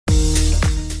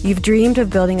You've dreamed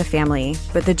of building a family,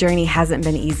 but the journey hasn't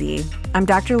been easy. I'm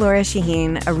Dr. Laura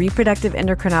Shaheen, a reproductive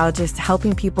endocrinologist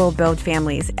helping people build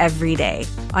families every day.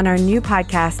 On our new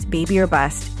podcast, Baby or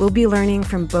Bust, we'll be learning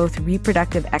from both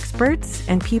reproductive experts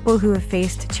and people who have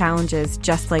faced challenges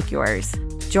just like yours.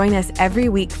 Join us every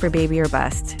week for Baby or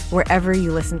Bust, wherever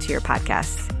you listen to your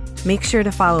podcasts. Make sure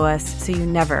to follow us so you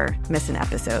never miss an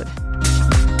episode.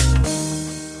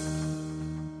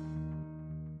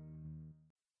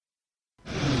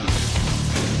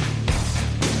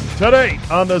 Today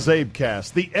on the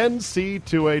CzabeCast, the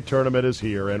NC2A tournament is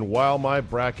here, and while my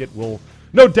bracket will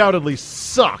no doubtedly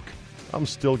suck, I'm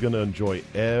still going to enjoy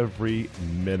every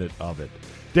minute of it.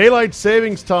 Daylight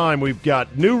savings time, we've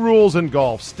got new rules in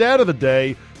golf, stat of the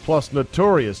day, plus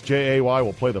Notorious JAY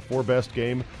will play the 4-best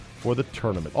game for the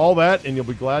tournament. All that, and you'll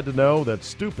be glad to know that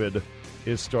stupid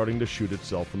is starting to shoot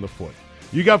itself in the foot.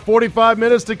 You got 45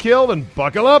 minutes to kill, then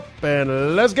buckle up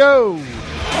and let's go! Here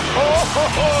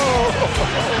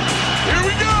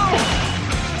we go!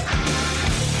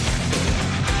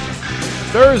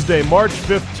 Thursday, March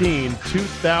 15,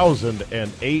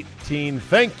 2018.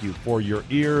 Thank you for your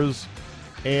ears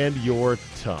and your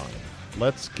time.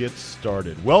 Let's get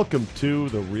started. Welcome to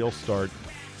the real start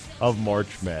of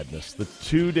March Madness. The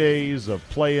 2 days of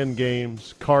play-in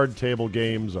games, card table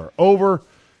games are over,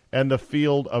 and the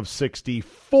field of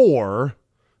 64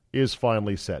 is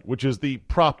finally set, which is the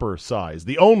proper size,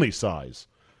 the only size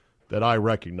that I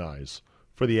recognize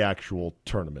for the actual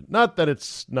tournament. Not that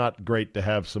it's not great to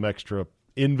have some extra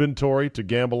inventory to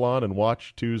gamble on and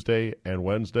watch Tuesday and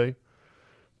Wednesday,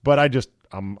 but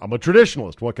I'm a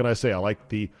traditionalist. What can I say? I like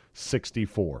the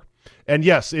 64. And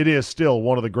yes, it is still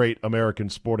one of the great American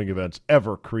sporting events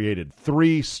ever created.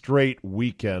 3 straight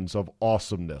weekends of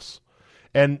awesomeness.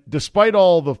 And despite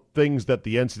all the things that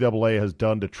the NCAA has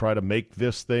done to try to make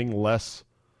this thing less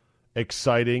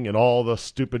exciting and all the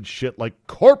stupid shit like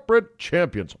corporate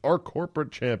champions, our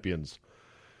corporate champions,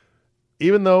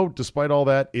 even though, despite all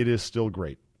that, it is still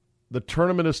great. The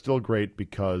tournament is still great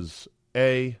because,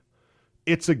 A,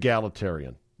 it's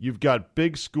egalitarian. You've got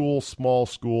big school, small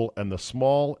school, and the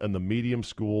small and the medium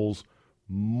schools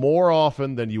more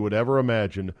often than you would ever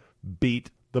imagine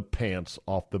beat the pants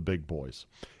off the big boys.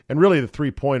 And really, the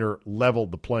three-pointer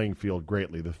leveled the playing field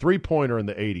greatly. The three-pointer in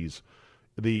the 80s,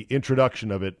 the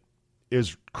introduction of it,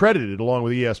 is credited, along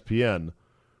with ESPN,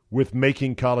 with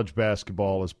making college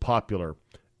basketball as popular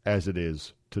as it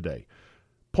is today.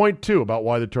 Point 2 about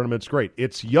why the tournament's great.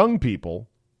 It's young people,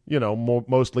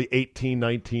 mostly 18,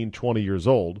 19, 20 years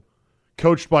old,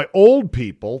 coached by old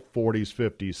people, 40s,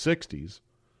 50s, 60s,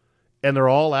 and they're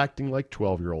all acting like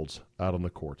 12-year-olds out on the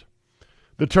court.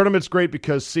 The tournament's great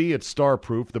because, C, it's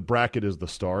star-proof. The bracket is the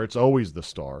star. It's always the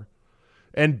star.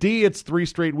 And D, it's 3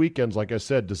 straight weekends, like I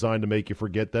said, designed to make you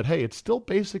forget that, hey, it's still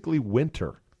basically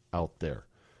winter out there.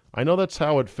 I know that's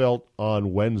how it felt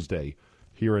on Wednesday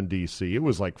here in D.C. It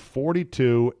was like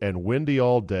 42 and windy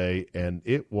all day, and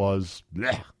it was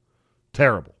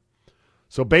terrible.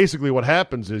 So basically what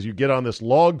happens is you get on this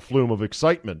log flume of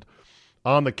excitement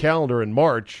on the calendar in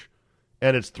March,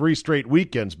 and it's 3 straight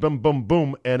weekends, boom, boom,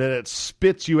 boom, and then it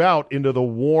spits you out into the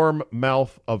warm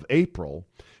mouth of April,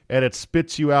 and it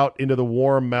spits you out into the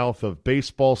warm mouth of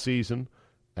baseball season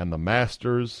and the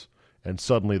Masters, and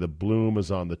suddenly the bloom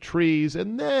is on the trees,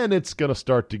 and then it's going to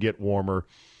start to get warmer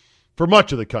for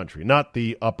much of the country, not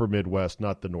the upper Midwest,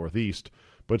 not the Northeast,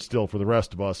 but still for the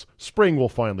rest of us, spring will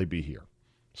finally be here.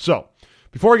 So,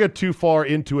 before I get too far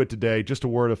into it today, just a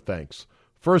word of thanks.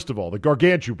 First of all, the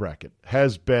Gargantua bracket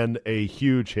has been a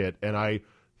huge hit, and I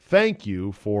thank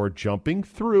you for jumping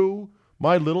through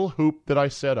my little hoop that I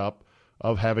set up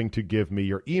of having to give me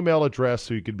your email address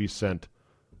so you could be sent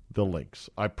the links.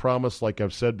 I promise, like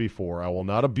I've said before, I will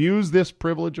not abuse this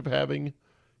privilege of having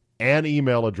an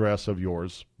email address of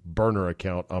yours, burner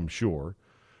account, I'm sure,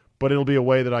 but it'll be a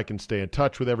way that I can stay in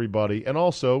touch with everybody and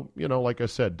also, like I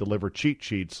said, deliver cheat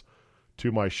sheets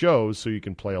to my shows so you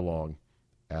can play along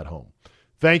at home.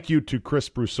 Thank you to Chris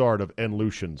Broussard of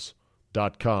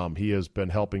nlutions.com. He has been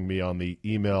helping me on the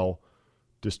email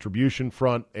distribution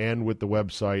front and with the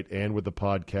website and with the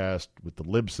podcast, with the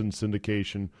Libsyn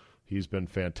syndication. He's been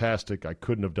fantastic. I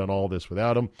couldn't have done all this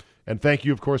without him. And thank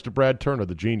you, of course, to Brad Turner,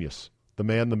 the genius, the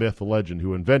man, the myth, the legend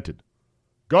who invented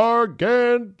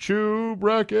Gargantua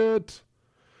bracket.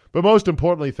 But most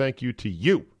importantly, thank you to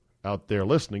you out there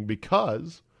listening,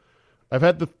 because I've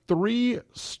had 3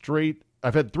 straight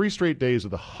days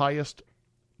of the highest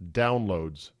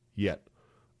downloads yet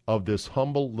of this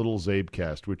humble little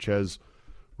CzabeCast, which has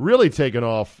really taken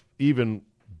off even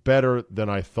better than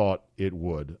I thought it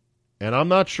would. And I'm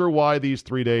not sure why these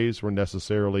 3 days were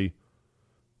necessarily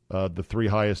the 3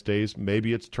 highest days.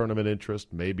 Maybe it's tournament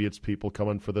interest. Maybe it's people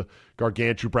coming for the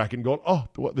gargantuan bracket and going, oh,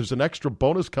 what, there's an extra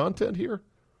bonus content here?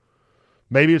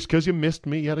 Maybe it's because you missed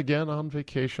me yet again on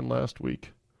vacation last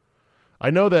week. I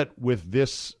know that with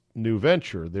this new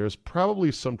venture, there's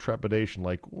probably some trepidation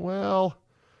like, well,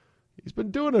 he's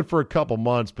been doing it for a couple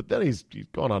months, but then he's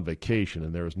gone on vacation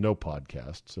and there's no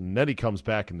podcasts. And then he comes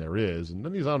back and there is. And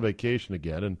then he's on vacation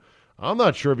again. And I'm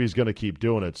not sure if he's going to keep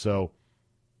doing it. So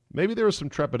maybe there was some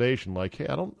trepidation like, hey,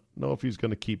 I don't know if he's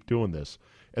going to keep doing this.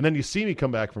 And then you see me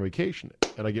come back from vacation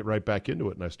and I get right back into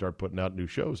it and I start putting out new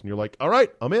shows. And you're like, all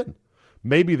right, I'm in.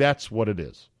 Maybe that's what it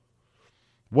is.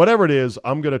 Whatever it is,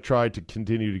 I'm going to try to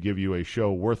continue to give you a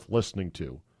show worth listening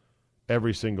to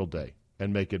every single day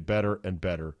and make it better and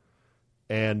better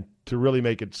and to really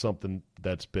make it something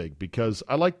that's big because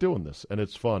I like doing this and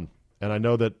it's fun. And I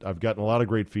know that I've gotten a lot of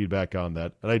great feedback on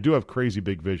that. And I do have crazy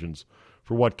big visions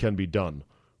for what can be done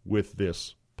with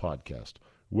this podcast.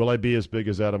 Will I be as big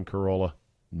as Adam Carolla?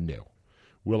 No.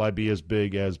 Will I be as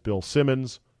big as Bill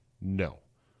Simmons? No.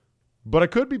 But I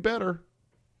could be better.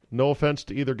 No offense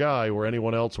to either guy or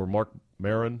anyone else or Mark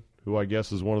Maron, who I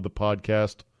guess is one of the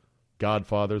podcast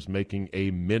godfathers, making a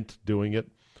mint doing it.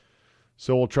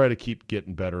 So we'll try to keep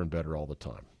getting better and better all the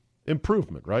time.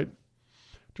 Improvement, right?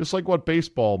 Just like what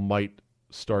baseball might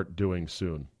start doing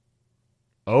soon.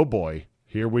 Oh boy,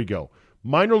 here we go.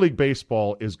 Minor League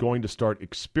Baseball is going to start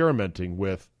experimenting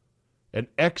with an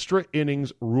extra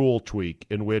innings rule tweak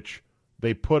in which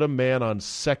they put a man on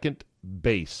second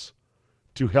base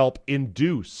to help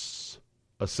induce,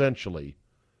 essentially,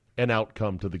 an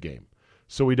outcome to the game.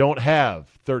 So we don't have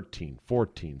 13,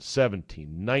 14,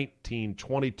 17, 19,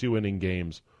 22 inning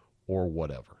games or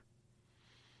whatever.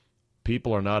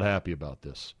 People are not happy about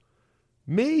this.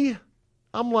 Me,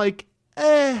 I'm like,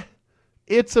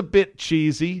 it's a bit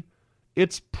cheesy.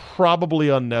 It's probably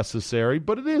unnecessary,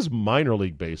 but it is minor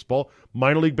league baseball.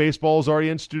 Minor league baseball has already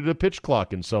instituted a pitch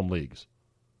clock in some leagues,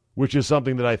 which is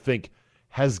something that I think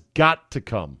has got to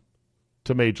come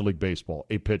to Major League Baseball,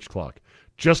 a pitch clock.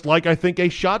 Just like I think a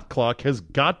shot clock has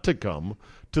got to come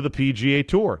to the PGA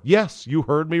Tour. Yes, you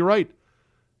heard me right.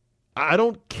 I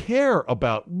don't care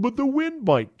about, but the wind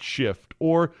might shift,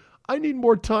 or I need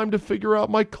more time to figure out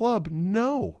my club.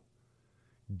 No.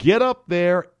 Get up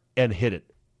there and hit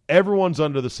it. Everyone's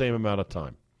under the same amount of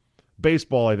time.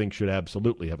 Baseball, I think, should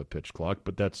absolutely have a pitch clock,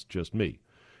 but that's just me.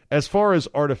 As far as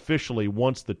artificially,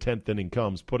 once the 10th inning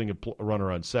comes, putting a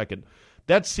runner on second,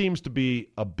 that seems to be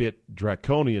a bit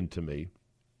draconian to me.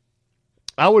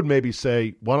 I would maybe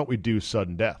say, why don't we do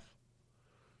sudden death?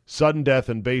 Sudden death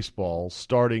in baseball,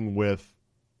 starting with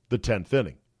the 10th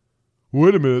inning.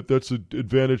 Wait a minute, that's an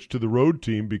advantage to the road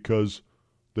team because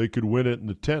they could win it in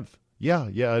the 10th. Yeah,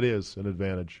 it is an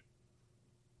advantage.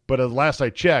 But at last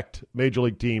I checked, Major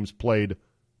League teams played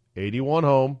 81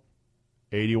 home,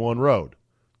 81 road.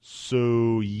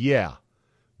 So, yeah,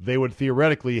 they would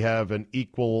theoretically have an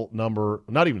equal number,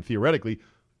 not even theoretically,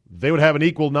 they would have an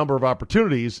equal number of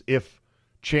opportunities if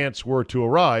chance were to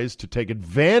arise to take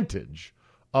advantage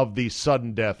of the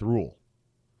sudden death rule.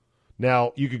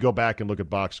 Now, you could go back and look at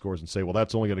box scores and say, well,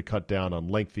 that's only going to cut down on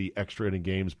lengthy extra inning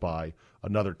games by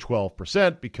another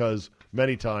 12% because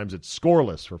many times it's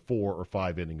scoreless for 4 or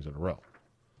 5 innings in a row.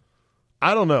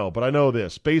 I don't know, but I know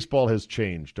this. Baseball has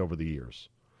changed over the years.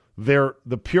 The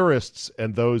purists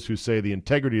and those who say the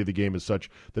integrity of the game is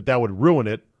such that that would ruin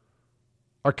it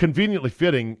are conveniently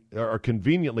forgetting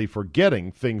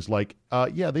things like,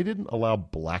 they didn't allow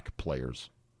black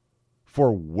players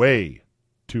for way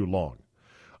too long.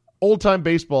 Old-time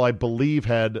baseball, I believe,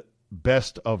 had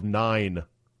best of 9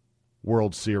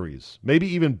 World Series, maybe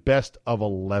even best of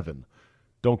 11.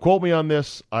 Don't quote me on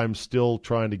this. I'm still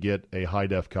trying to get a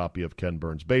high-def copy of Ken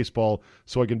Burns' Baseball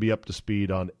so I can be up to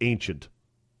speed on ancient,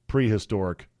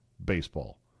 prehistoric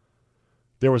baseball.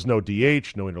 There was no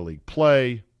DH, no interleague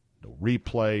play, no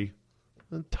replay,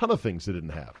 a ton of things they didn't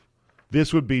have.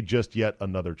 This would be just yet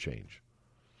another change.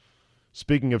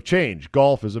 Speaking of change,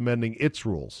 golf is amending its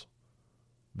rules.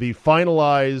 The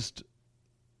finalized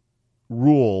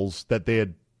rules that they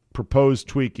had proposed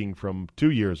tweaking from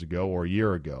 2 years ago or a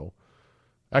year ago.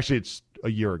 Actually, it's a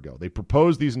year ago. They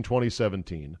proposed these in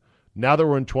 2017. Now that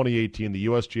we're in 2018, the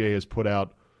USGA has put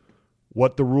out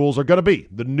what the rules are going to be.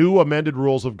 The new amended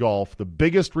rules of golf, the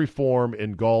biggest reform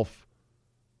in golf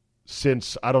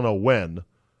since I don't know when,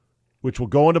 which will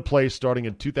go into place starting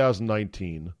in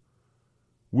 2019,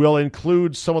 will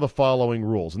include some of the following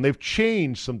rules. And they've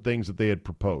changed some things that they had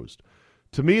proposed.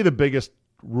 To me, the biggest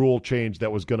rule change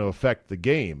that was going to affect the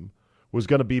game was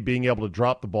going to be being able to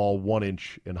drop the ball 1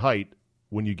 inch in height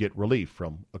when you get relief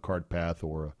from a cart path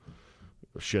or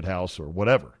a shit house or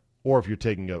whatever. or if you're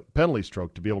taking a penalty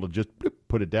stroke, to be able to just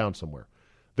put it down somewhere.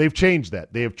 They've changed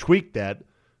that. They have tweaked that.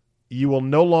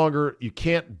 You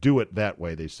can't do it that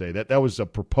way, they say. That was a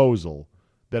proposal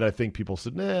that I think people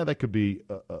said, that could be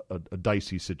a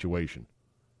dicey situation.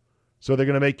 So they're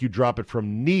going to make you drop it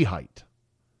from knee height.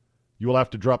 You will have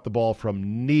to drop the ball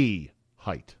from knee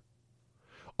height.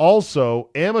 Also,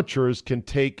 amateurs can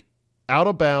take out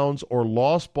of bounds or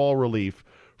lost ball relief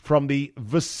from the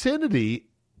vicinity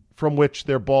from which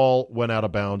their ball went out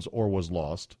of bounds or was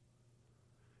lost,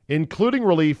 including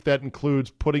relief that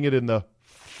includes putting it in the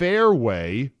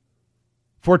fairway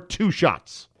for 2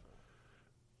 shots.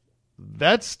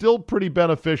 That's still pretty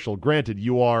beneficial. Granted,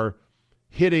 you are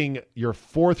hitting your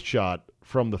 4th shot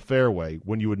from the fairway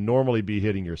when you would normally be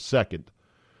hitting your 2nd.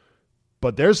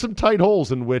 But there's some tight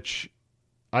holes in which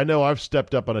I know I've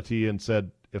stepped up on a tee and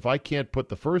said, if I can't put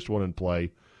the first one in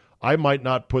play, I might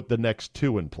not put the next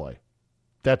 2 in play.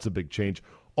 That's a big change.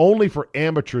 Only for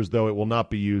amateurs, though, it will not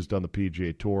be used on the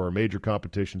PGA Tour or major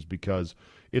competitions because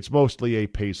it's mostly a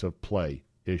pace of play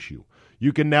issue.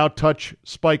 You can now touch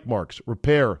spike marks,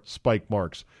 repair spike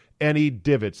marks, any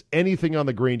divots, anything on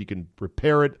the green. You can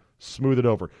repair it, smooth it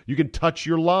over. You can touch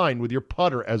your line with your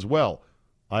putter as well.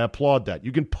 I applaud that.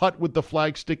 You can putt with the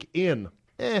flagstick in.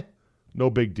 No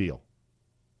big deal.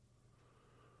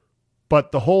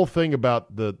 But the whole thing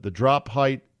about the drop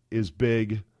height is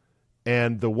big.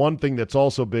 And the one thing that's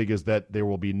also big is that there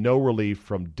will be no relief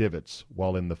from divots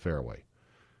while in the fairway.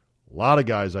 A lot of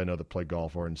guys I know that play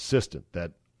golf are insistent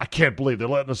that, I can't believe they're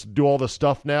letting us do all this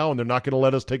stuff now and they're not going to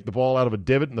let us take the ball out of a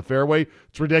divot in the fairway.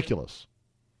 It's ridiculous.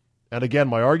 And again,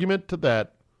 my argument to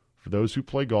that, for those who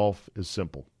play golf, is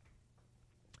simple.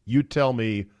 You tell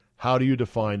me, how do you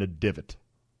define a divot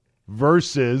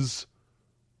versus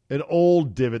an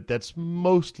old divot that's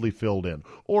mostly filled in,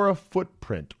 or a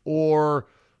footprint, or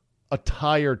a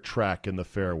tire track in the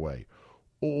fairway,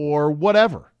 or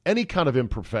whatever, any kind of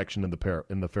imperfection in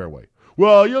the fairway?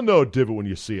 Well, you'll know a divot when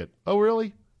you see it. Oh,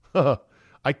 really?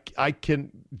 I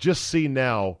can just see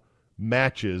now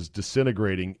matches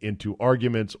disintegrating into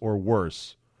arguments or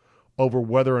worse over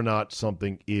whether or not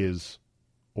something is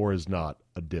or is not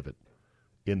a divot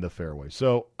in the fairway.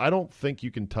 So I don't think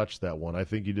you can touch that one. I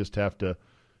think you just have to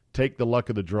take the luck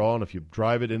of the draw, and if you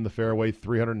drive it in the fairway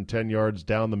 310 yards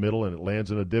down the middle and it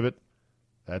lands in a divot,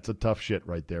 that's a tough shit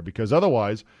right there, because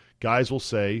otherwise guys will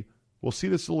say, well, see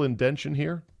this little indentation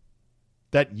here?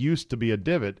 That used to be a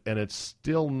divot, and it's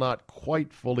still not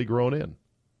quite fully grown in.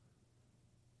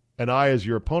 And I, as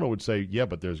your opponent, would say, yeah,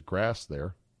 but there's grass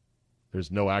there. There's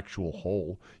no actual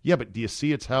hole. Yeah, but do you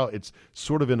see it's how it's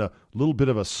sort of in a little bit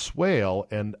of a swale,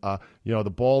 and the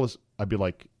ball is, I'd be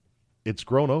like, it's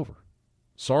grown over.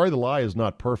 Sorry, the lie is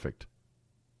not perfect.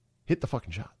 Hit the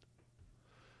fucking shot.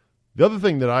 The other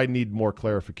thing that I need more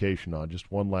clarification on, just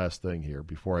one last thing here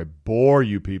before I bore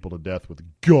you people to death with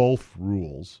golf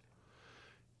rules.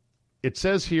 It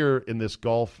says here in this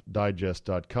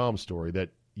golfdigest.com story that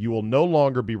you will no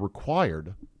longer be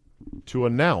required to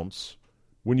announce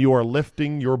when you are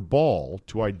lifting your ball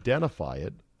to identify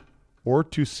it or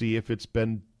to see if it's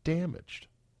been damaged.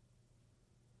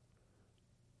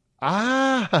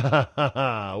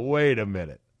 Wait a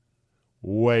minute.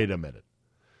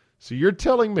 So you're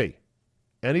telling me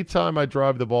anytime I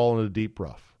drive the ball in a deep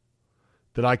rough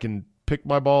that I can pick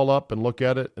my ball up and look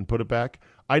at it and put it back?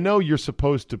 I know you're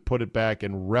supposed to put it back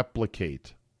and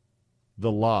replicate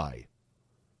the lie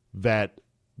that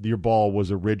your ball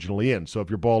was originally in. So if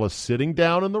your ball is sitting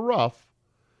down in the rough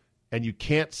and you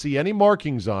can't see any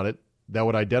markings on it that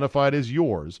would identify it as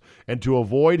yours, and to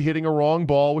avoid hitting a wrong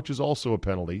ball, which is also a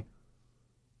penalty,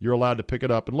 you're allowed to pick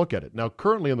it up and look at it. Now,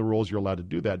 currently in the rules, you're allowed to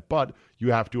do that, but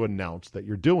you have to announce that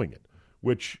you're doing it,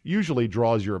 which usually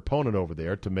draws your opponent over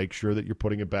there to make sure that you're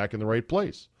putting it back in the right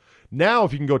place. Now,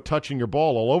 if you can go touching your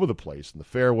ball all over the place in the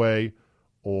fairway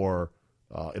or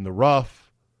in the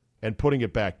rough and putting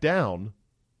it back down,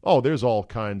 there's all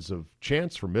kinds of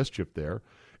chance for mischief there.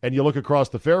 And you look across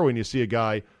the fairway and you see a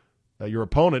guy, your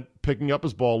opponent, picking up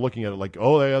his ball, looking at it like,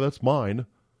 oh, yeah, that's mine,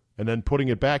 and then putting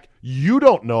it back. You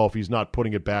don't know if he's not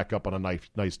putting it back up on a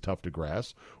nice tuft of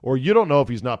grass, or you don't know if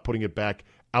he's not putting it back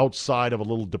outside of a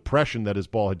little depression that his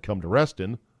ball had come to rest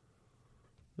in.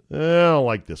 I don't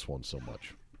like this one so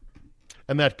much.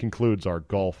 And that concludes our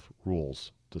golf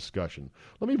rules discussion.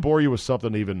 Let me bore you with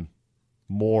something even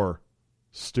more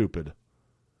stupid.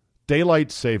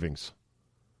 Daylight savings.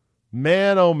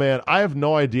 Man, oh man, I have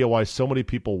no idea why so many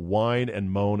people whine and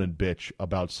moan and bitch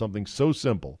about something so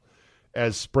simple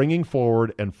as springing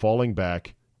forward and falling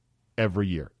back every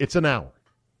year. It's an hour.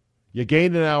 You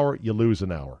gain an hour, you lose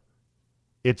an hour.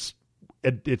 It's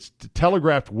it's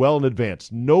telegraphed well in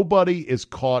advance. Nobody is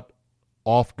caught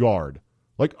off guard.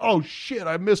 Like, oh, shit,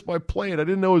 I missed my plane. I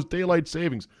didn't know it was daylight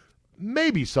savings.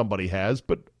 Maybe somebody has,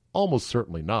 but almost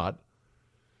certainly not.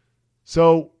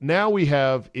 So now we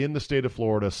have in the state of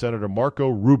Florida, Senator Marco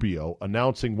Rubio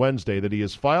announcing Wednesday that he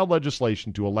has filed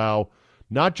legislation to allow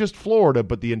not just Florida,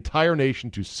 but the entire nation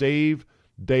to save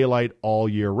daylight all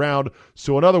year round.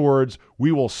 So in other words,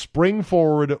 we will spring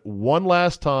forward one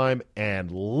last time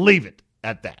and leave it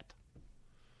at that.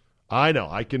 I know.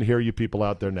 I can hear you people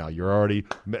out there now. You're already,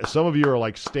 some of you are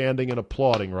like standing and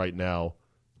applauding right now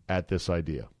at this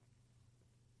idea.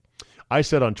 I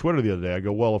said on Twitter the other day, I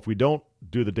go, well, if we don't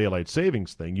do the daylight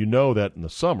savings thing, you know that in the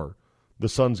summer, the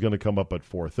sun's going to come up at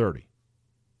 4:30.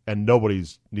 And nobody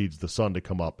needs the sun to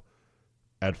come up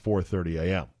at 4:30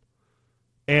 a.m.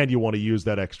 And you want to use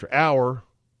that extra hour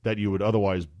that you would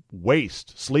otherwise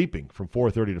waste sleeping from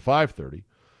 4:30 to 5:30.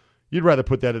 You'd rather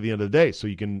put that at the end of the day so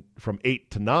you can, from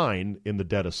 8 to 9 in the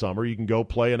dead of summer, you can go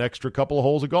play an extra couple of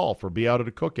holes of golf or be out at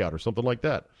a cookout or something like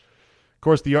that. Of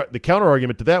course, the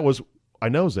counter-argument to that was, I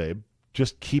know, Zabe,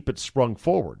 just keep it sprung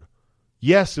forward.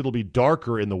 Yes, it'll be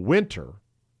darker in the winter,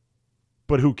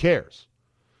 but who cares?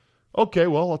 Okay,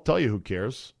 well, I'll tell you who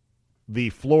cares. The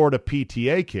Florida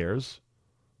PTA cares.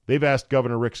 They've asked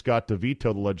Governor Rick Scott to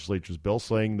veto the legislature's bill,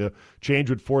 saying the change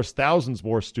would force thousands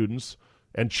more students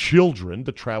and children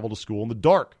to travel to school in the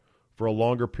dark for a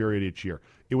longer period each year.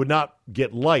 It would not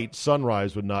get light.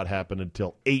 Sunrise would not happen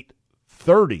until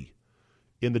 8:30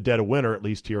 in the dead of winter, at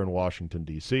least here in Washington,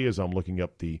 D.C., as I'm looking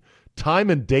up the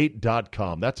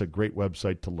timeanddate.com. That's a great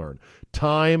website to learn.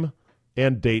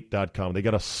 Timeanddate.com. They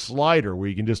got a slider where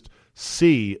you can just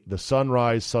see the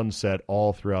sunrise, sunset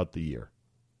all throughout the year.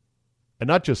 And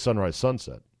not just sunrise,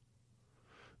 sunset.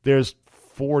 There's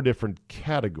 4 different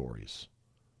categories.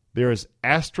 There is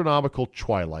astronomical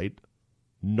twilight,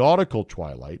 nautical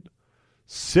twilight,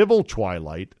 civil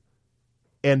twilight,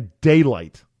 and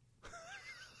daylight.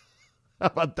 How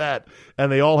about that?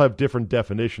 And they all have different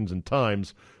definitions and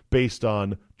times based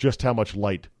on just how much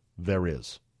light there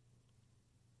is.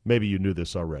 Maybe you knew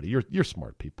this already. You're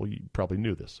smart people. You probably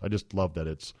knew this. I just love that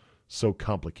it's so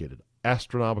complicated.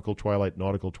 Astronomical twilight,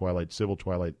 nautical twilight, civil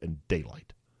twilight, and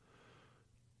daylight.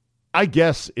 I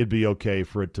guess it'd be okay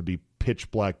for it to be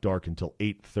pitch black dark until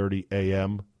 8:30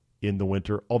 a.m. in the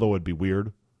winter, although it'd be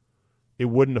weird. It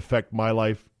wouldn't affect my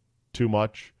life too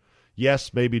much.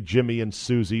 Yes, maybe Jimmy and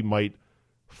Susie might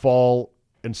fall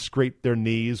and scrape their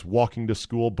knees walking to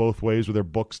school both ways with their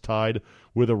books tied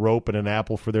with a rope and an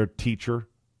apple for their teacher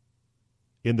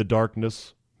in the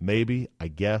darkness. Maybe, I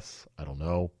guess, I don't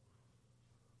know.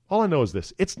 All I know is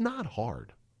this: it's not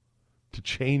hard to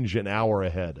change an hour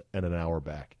ahead and an hour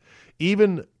back.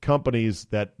 Even companies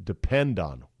that depend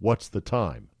on what's the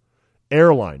time,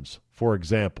 airlines, for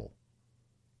example,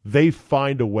 they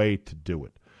find a way to do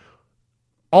it.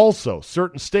 Also,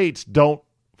 certain states don't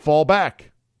fall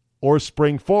back or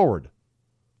spring forward.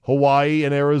 Hawaii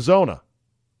and Arizona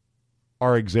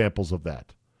are examples of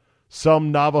that.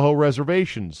 Some Navajo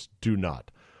reservations do not.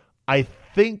 I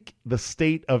think the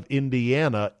state of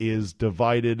Indiana is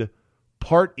divided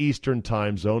part Eastern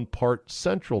time zone, part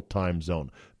Central time zone.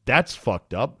 That's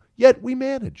fucked up, yet we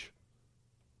manage.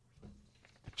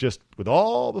 Just with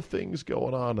all the things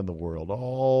going on in the world,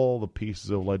 all the pieces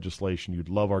of legislation you'd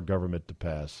love our government to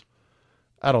pass,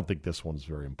 I don't think this one's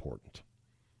very important.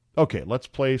 Okay, let's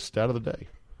play Stat of the Day.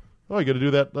 Oh, you got to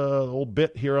do that old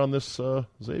bit here on this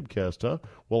CzabeCast, huh?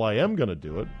 Well, I am going to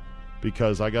do it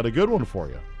because I got a good one for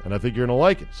you, and I think you're going to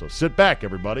like it. So sit back,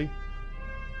 everybody.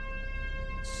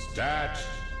 Stat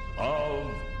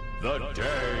of the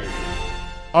Day.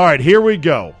 All right, here we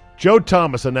go. Joe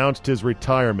Thomas announced his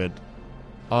retirement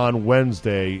on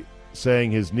Wednesday,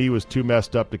 saying his knee was too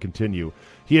messed up to continue.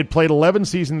 He had played 11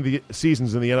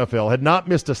 seasons in the NFL, had not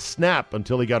missed a snap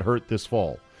until he got hurt this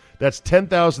fall. That's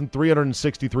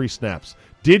 10,363 snaps.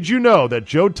 Did you know that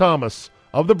Joe Thomas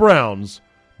of the Browns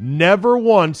never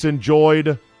once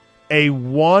enjoyed a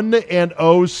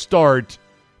 1-0 start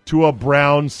to a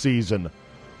Browns season?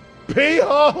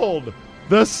 Behold,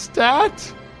 the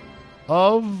stat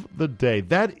of the day.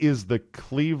 That is the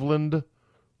Cleveland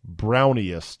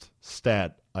Browniest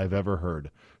stat I've ever heard.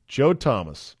 Joe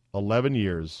Thomas, 11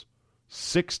 years,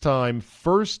 6-time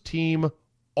first-team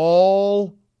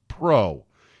All-Pro.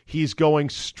 He's going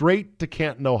straight to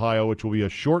Canton, Ohio, which will be a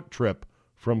short trip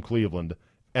from Cleveland,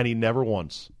 and he never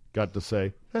once got to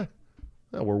say,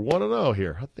 we're 1-0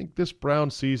 here. I think this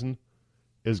Brown season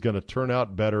is going to turn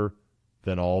out better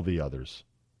than all the others.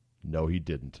 No, he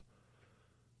didn't.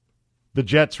 The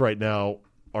Jets right now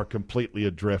are completely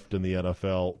adrift in the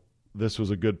NFL. This was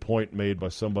a good point made by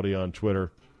somebody on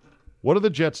Twitter. What are the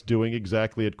Jets doing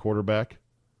exactly at quarterback?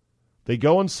 They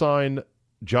go and sign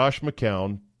Josh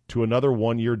McCown to another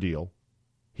one-year deal.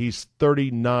 He's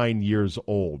 39 years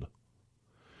old.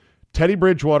 Teddy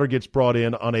Bridgewater gets brought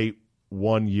in on a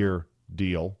one-year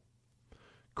deal.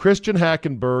 Christian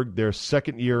Hackenberg, their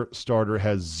second-year starter,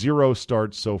 has 0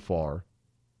 starts so far.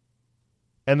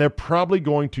 And they're probably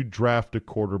going to draft a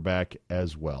quarterback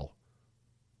as well.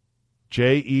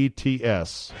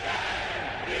 Jets.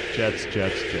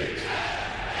 Jets.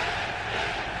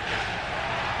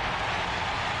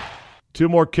 Two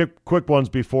more quick ones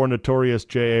before Notorious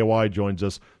Jay joins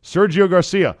us. Sergio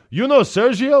Garcia. You know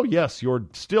Sergio? Yes, you're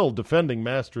still defending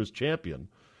Masters champion.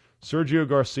 Sergio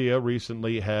Garcia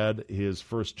recently had his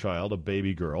first child, a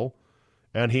baby girl,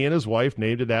 and he and his wife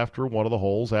named it after one of the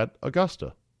holes at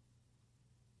Augusta.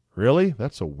 Really?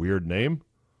 That's a weird name.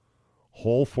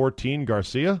 Hole 14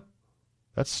 Garcia?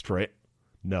 That's straight.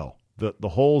 No. The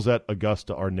holes at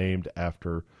Augusta are named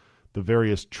after the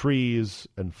various trees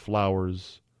and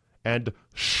flowers and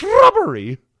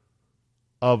shrubbery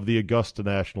of the Augusta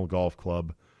National Golf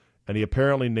Club, and he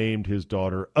apparently named his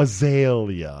daughter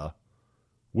Azalea,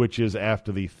 which is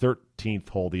after the 13th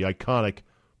hole, the iconic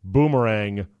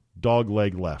boomerang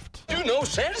dogleg left. You know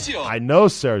Sergio. I know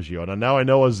Sergio, and now I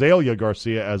know Azalea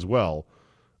Garcia as well.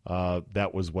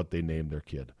 That was what they named their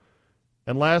kid.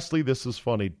 And lastly, this is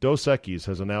funny, Dos Equis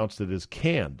has announced it is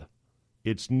canned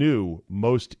its new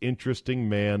most interesting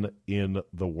man in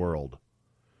the world.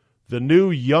 The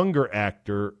new younger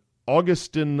actor,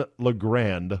 Augustin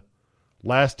Legrand,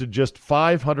 lasted just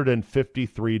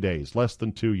 553 days, less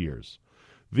than 2 years.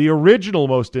 The original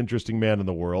most interesting man in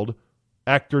the world,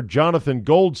 actor Jonathan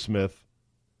Goldsmith,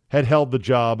 had held the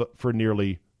job for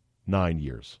nearly 9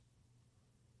 years.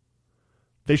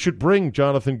 They should bring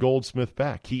Jonathan Goldsmith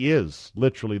back. He is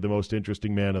literally the most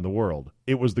interesting man in the world.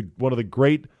 It was one of the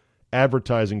great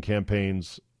advertising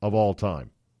campaigns of all time.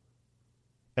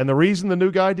 And the reason the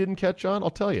new guy didn't catch on, I'll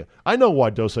tell you. I know why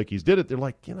Dos Equis did it. They're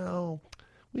like, we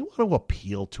want to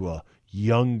appeal to a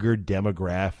younger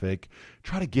demographic,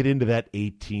 try to get into that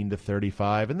 18 to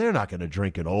 35, and they're not going to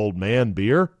drink an old man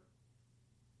beer.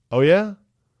 Oh, yeah?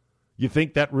 You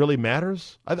think that really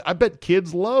matters? I bet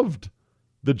kids loved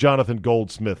the Jonathan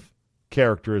Goldsmith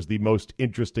character as the most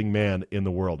interesting man in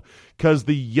the world. Because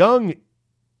the young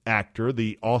actor,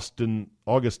 the Augustin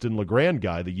Legrand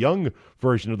guy, the young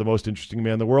version of the most interesting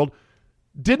man in the world,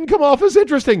 didn't come off as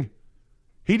interesting.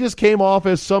 He just came off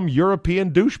as some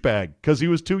European douchebag because he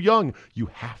was too young. You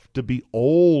have to be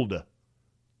old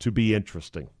to be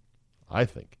interesting, I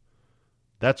think.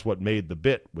 That's what made the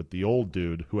bit with the old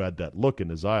dude who had that look in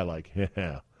his eye like,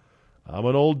 I'm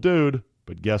an old dude,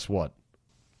 but guess what?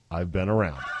 I've been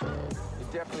around.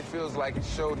 It definitely feels like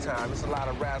it's showtime. It's a lot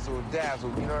of razzle-dazzle,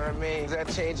 you know what I mean? Does that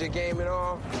change your game at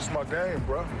all? It's my game,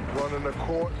 bro. Running the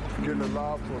court, getting the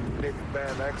lob from Nick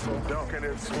Van Exel, dunking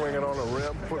it, swinging on the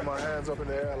rim, putting my hands up in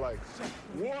the air like,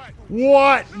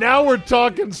 What? Now we're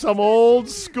talking some old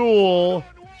school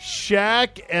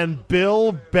Shaq and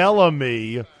Bill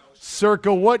Bellamy.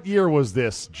 Circa what year was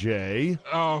this, Jay?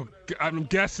 Oh, I'm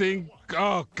guessing,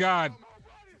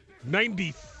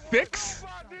 96?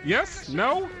 Yes?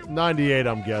 No? 98,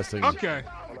 I'm guessing. Okay.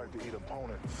 I like to eat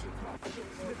opponents,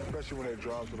 especially when they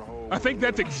drive to the hole. I think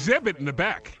that's Exhibit in the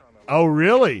back. Oh,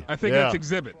 really? I think that's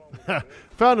Exhibit.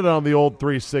 Found it on the old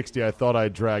 360. I thought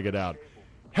I'd drag it out.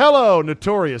 Hello,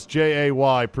 Notorious Jay,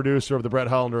 producer of the Brett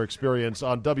Hollander Experience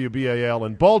on WBAL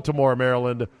in Baltimore,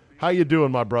 Maryland. How you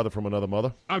doing, my brother from another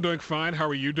mother? I'm doing fine. How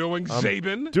are you doing,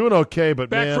 Zabin? Doing okay, but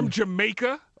Back man. from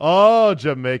Jamaica? Oh,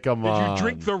 Jamaica, man. Did you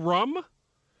drink the rum?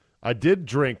 I did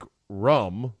drink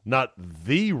rum, not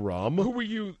the rum. Who were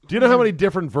you? Do you know how many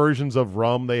different versions of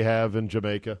rum they have in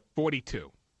Jamaica?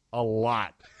 42. A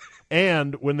lot.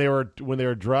 And when they were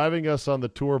driving us on the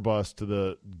tour bus to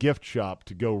the gift shop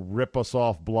to go rip us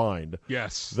off blind,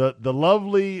 yes, the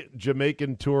lovely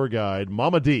Jamaican tour guide,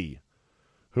 Mama D,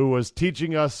 who was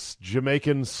teaching us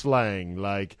Jamaican slang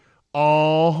like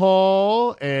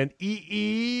and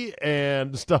ee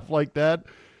and stuff like that,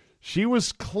 she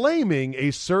was claiming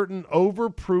a certain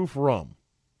overproof rum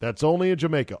that's only in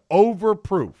Jamaica.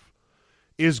 Overproof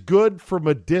is good for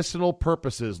medicinal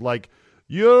purposes. Like,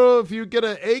 if you get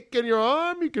an ache in your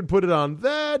arm, you can put it on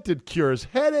that. It cures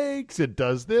headaches. It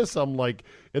does this. I'm like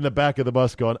in the back of the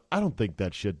bus going, I don't think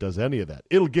that shit does any of that.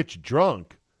 It'll get you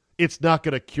drunk. It's not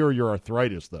going to cure your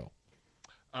arthritis, though.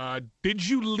 Did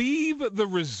you leave the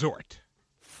resort?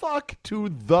 Fuck to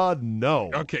the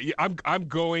no. Okay, I'm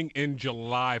going in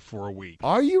July for a week.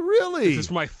 Are you really? This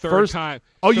is my third time.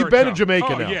 Oh, you've been to Jamaica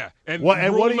now. Oh, yeah. And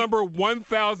rule number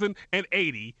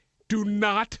 1080, do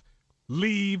not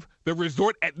leave the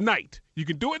resort at night. You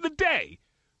can do it in the day,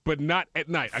 but not at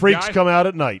night. Freaks come out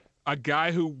at night. A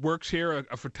guy who works here,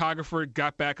 a photographer,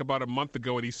 got back about a month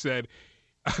ago, and he said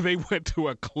they went to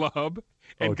a club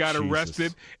and got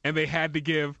arrested, and they had to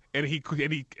give, and he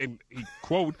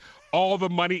quote, all the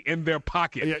money in their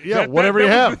pocket. Yeah, whatever you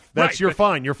have. That's right. your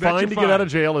fine. Your fine to get out of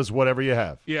jail is whatever you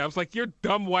have. Yeah, I was like, your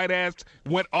dumb white ass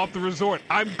went off the resort.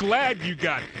 I'm glad you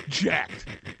got jacked.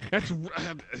 That's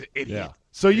idiot. Yeah.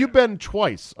 So you've been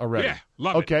twice already. Yeah,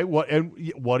 love it. Okay,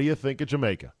 what do you think of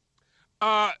Jamaica?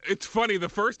 It's funny. The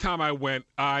first time I went,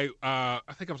 I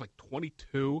think I was like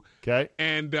 22. Okay.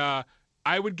 And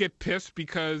I would get pissed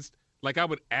because, like, I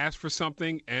would ask for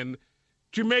something, and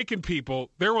Jamaican people,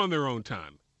 they're on their own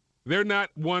time. They're not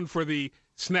one for the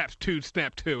snap two.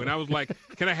 And I was like,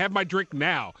 can I have my drink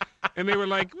now? And they were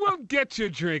like, well, get your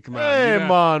drink, man. Hey,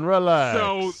 man, relax.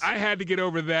 So I had to get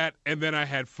over that, and then I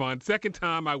had fun. Second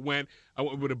time I went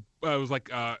with it was like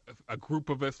a group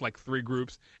of us, like 3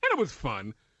 groups, and it was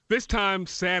fun. This time,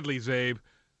 sadly, Zabe,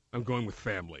 I'm going with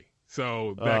family.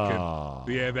 So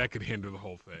that could hinder the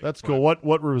whole thing. That's cool.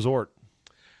 What resort?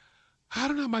 I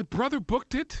don't know. My brother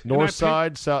booked it. North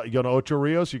side, south. You going to Ocho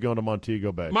Rios? You're going to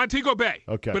Montego Bay? Montego Bay.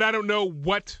 Okay. But I don't know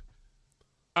what.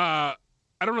 I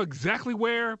don't know exactly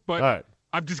where, but right.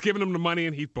 I've just given him the money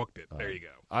and he booked it. There you go.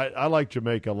 I like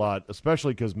Jamaica a lot,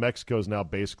 especially because Mexico's now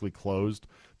basically closed.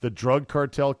 The drug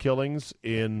cartel killings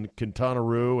in Quintana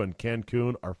Roo and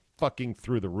Cancun are fucking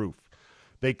through the roof.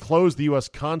 They closed the U.S.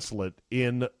 consulate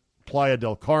in Playa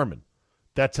del Carmen.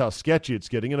 That's how sketchy it's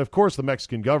getting. And, of course, the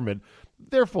Mexican government,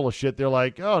 they're full of shit. They're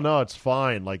like, oh, no, it's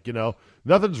fine. Like,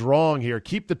 nothing's wrong here.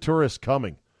 Keep the tourists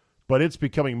coming. But it's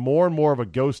becoming more and more of a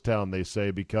ghost town, they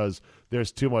say, because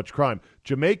there's too much crime.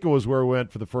 Jamaica was where we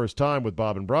went for the first time with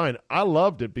Bob and Brian. I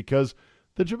loved it because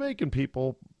the Jamaican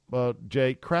people,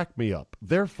 Jay, crack me up.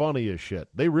 They're funny as shit.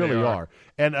 They really are.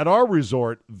 And at our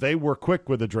resort, they were quick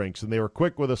with the drinks, and they were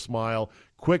quick with a smile,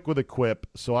 quick with a quip.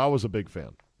 So I was a big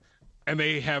fan. And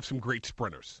they have some great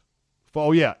sprinters.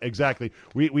 Oh, yeah, exactly.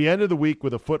 We ended the week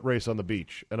with a foot race on the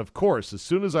beach. And, of course, as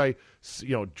soon as I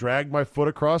dragged my foot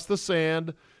across the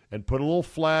sand and put a little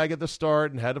flag at the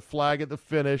start and had a flag at the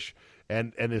finish,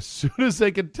 and as soon as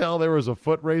they could tell there was a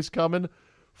foot race coming,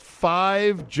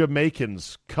 5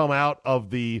 Jamaicans come out of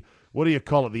the, what do you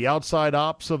call it, the outside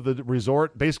ops of the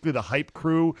resort, basically the hype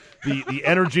crew, the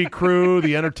energy crew,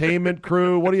 the entertainment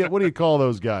crew. What do you call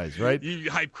those guys, right?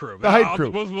 Hype crew. The hype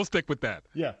crew. We'll stick with that.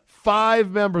 Yeah. 5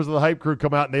 members of the hype crew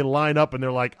come out and they line up and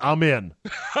they're like, I'm in.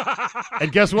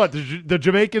 And guess what? The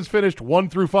Jamaicans finished 1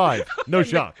 through 5. No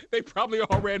shock. They probably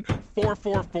all ran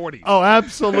 4.40. Oh,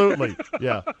 absolutely.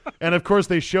 Yeah. And of course,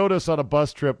 they showed us on a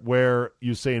bus trip where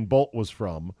Usain Bolt was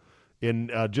from in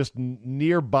just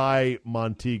nearby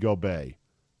Montego Bay.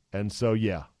 And so,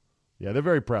 yeah, they're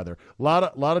very proud there. A lot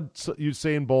of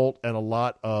Usain Bolt and a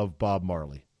lot of Bob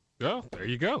Marley. Oh, there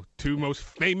you go. 2 most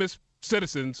famous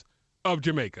citizens of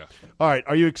Jamaica. All right.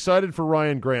 Are you excited for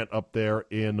Ryan Grant up there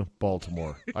in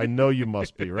Baltimore? I know you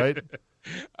must be, right?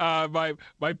 My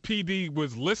PD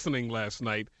was listening last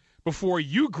night before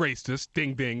you graced us,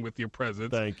 ding, ding, with your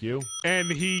presence. Thank you.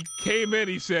 And he came in,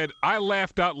 he said, I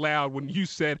laughed out loud when you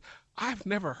said, I've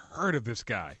never heard of this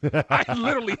guy. I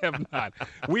literally have not.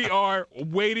 We are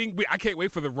waiting. I can't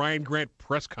wait for the Ryan Grant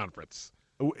press conference.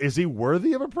 Is he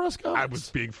worthy of a press conference? I was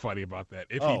being funny about that.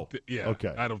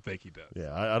 Okay. I don't think he does.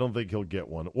 Yeah, I don't think he'll get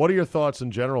one. What are your thoughts in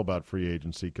general about free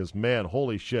agency? Because, man,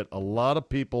 holy shit, a lot of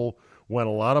people went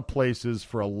a lot of places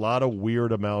for a lot of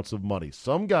weird amounts of money.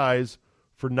 Some guys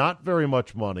for not very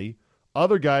much money,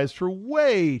 other guys for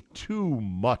way too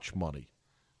much money.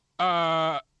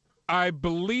 I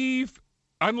believe,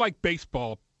 unlike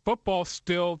baseball, football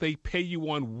still, they pay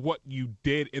you on what you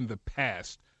did in the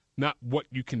past, not what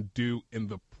you can do in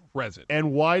the present.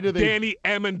 And why do they? Danny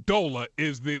Amendola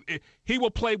he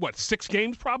will play, 6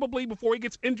 games probably before he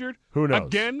gets injured? Who knows?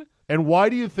 Again? And why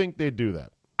do you think they do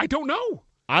that? I don't know.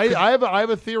 I have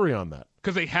a theory on that.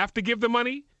 Because they have to give the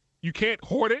money? You can't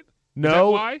hoard it? No, Is that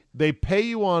why? They pay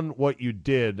you on what you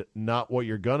did, not what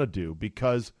you're going to do,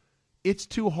 because it's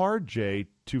too hard, Jay,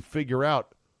 to figure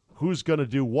out who's going to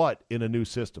do what in a new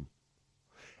system.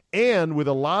 And with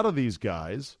a lot of these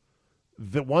guys,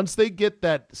 that once they get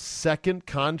that second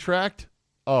contract,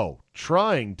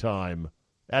 trying time,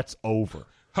 that's over.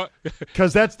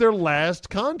 Because that's their last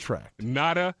contract.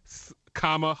 Nada,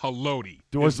 Haloti.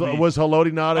 Was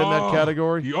Haloti Nada in that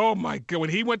category? Oh, my God. When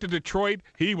he went to Detroit,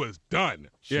 he was done.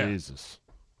 Jesus.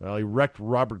 Well, he wrecked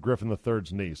Robert Griffin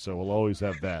III's knee, so we'll always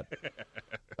have that.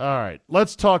 All right,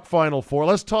 let's talk Final Four.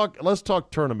 Let's talk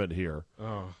tournament here,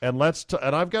 and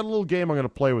and I've got a little game I'm going to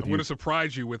play with you. I'm going to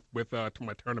surprise you with my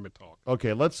tournament talk.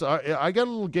 Okay, I got a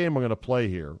little game I'm going to play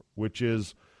here, which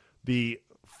is the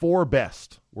four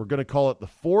best. We're going to call it the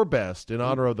four best in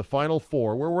honor of the Final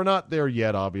Four, where we're not there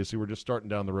yet. Obviously, we're just starting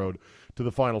down the road to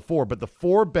the Final Four, but the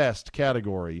four best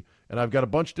category, and I've got a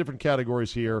bunch of different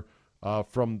categories here.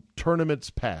 From tournaments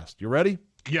past. You ready?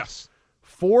 Yes.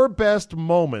 Four best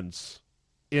moments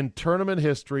in tournament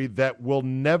history that will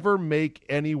never make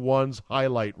anyone's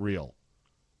highlight reel.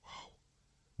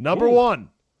 Number one,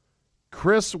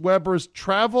 Chris Webber's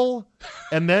travel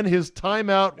and then his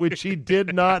timeout, which he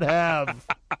did not have.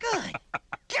 Good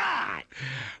God.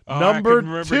 Number I can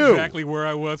remember two. exactly where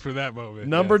I was for that moment.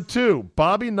 Number yes. two,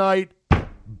 Bobby Knight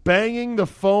banging the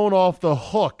phone off the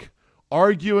hook,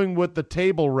 arguing with the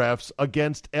table refs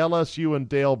against LSU and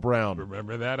Dale Brown.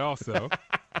 Remember that also.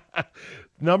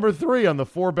 Number three on the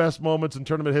four best moments in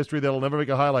tournament history that'll never make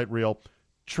a highlight reel,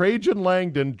 Trajan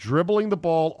Langdon dribbling the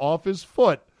ball off his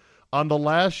foot on the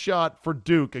last shot for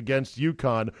Duke against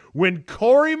UConn when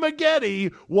Corey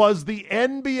Maggette was the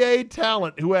NBA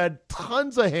talent who had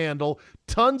tons of handle,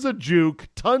 tons of juke,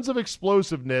 tons of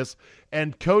explosiveness,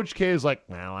 and Coach K is like,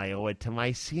 well, I owe it to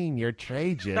my senior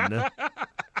Trajan.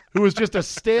 Who was just a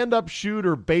stand-up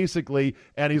shooter, basically,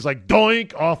 and he's like,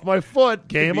 doink, off my foot,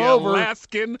 game over. The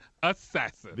Alaskan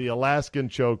assassin. The Alaskan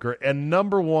choker. And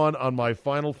number one on my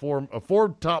Final Four,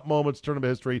 four top moments tournament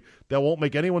history that won't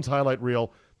make anyone's highlight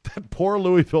reel, that poor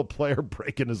Louisville player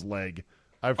breaking his leg.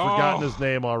 I've forgotten his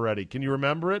name already. Can you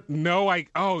remember it? No,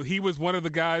 he was one of the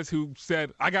guys who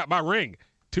said, I got my ring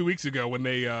 2 weeks ago when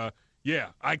they, I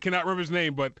cannot remember his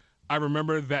name, but I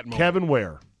remember that moment. Kevin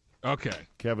Ware. Okay.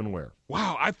 Kevin Ware.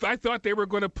 Wow, I thought they were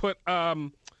going to put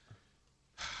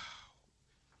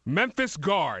Memphis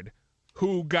guard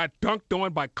who got dunked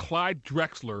on by Clyde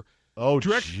Drexler. Oh,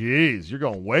 jeez. You're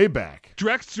going way back.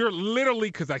 Drexler literally,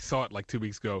 because I saw it like 2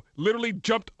 weeks ago, literally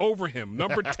jumped over him.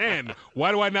 Number 10.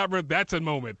 Why do I not remember? That's a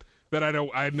moment that I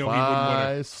know he wouldn't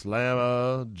want to.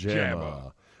 Slamma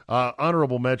jamma.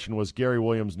 Honorable mention was Gary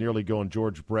Williams nearly going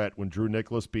George Brett when Drew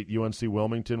Nicholas beat UNC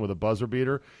Wilmington with a buzzer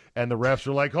beater, and the refs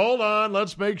are like, hold on,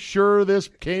 let's make sure this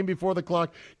came before the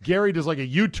clock. Gary does like a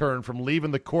U-turn from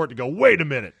leaving the court to go, wait a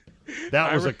minute.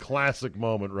 That was a classic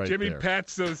moment right Jimmy there.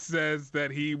 Patso says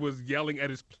that he was yelling at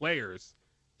his players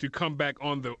to come back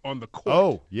on the court.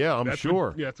 Oh, yeah, I'm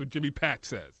sure. That's what Jimmy Pat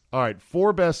says. All right,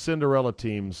 four best Cinderella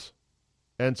teams,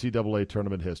 NCAA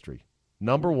tournament history.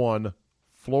 Number one,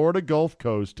 Florida Gulf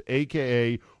Coast,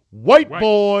 a.k.a. White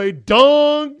Boy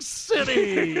Dunk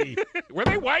City. Were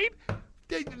they white?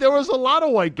 There was a lot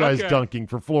of white guys dunking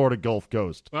for Florida Gulf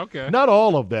Coast. Okay. Not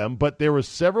all of them, but there were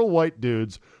several white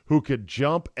dudes who could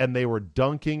jump, and they were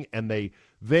dunking, and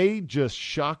they just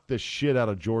shocked the shit out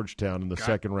of Georgetown in the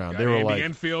second round. They were Andy like,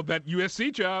 Enfield, that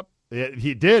USC job.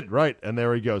 He did, right, and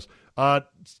there he goes.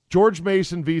 George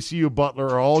Mason, VCU, Butler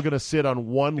are all going to sit on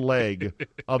one leg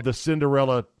of the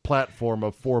Cinderella platform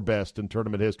of four best in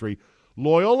tournament history.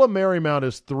 Loyola Marymount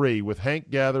is 3 with Hank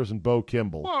Gathers and Bo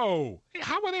Kimball. Whoa.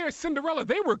 How were they a Cinderella?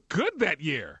 They were good that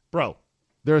year. Bro,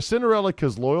 they're a Cinderella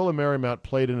because Loyola Marymount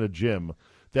played in a gym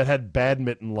that had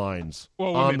badminton lines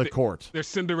on the court. They're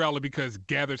Cinderella because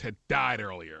Gathers had died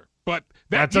earlier. But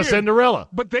that's a Cinderella.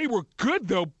 But they were good,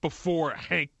 though, before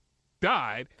Hank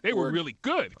died. They were really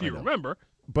good, if you remember.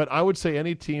 But I would say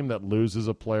any team that loses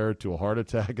a player to a heart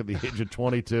attack at the age of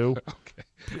 22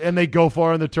 and they go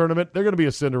far in the tournament, they're going to be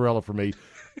a Cinderella for me.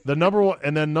 The number one,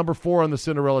 and then number 4 on the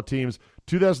Cinderella teams,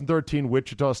 2013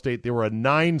 Wichita State, they were a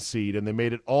 9 seed, and they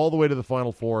made it all the way to the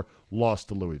Final Four, lost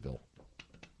to Louisville.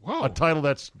 Whoa. A title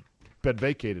that's been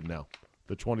vacated now,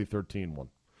 the 2013 one.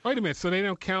 Wait a minute, so they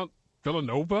don't count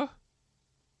Villanova?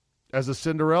 As a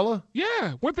Cinderella?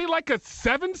 Yeah. Weren't they like a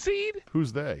 7 seed?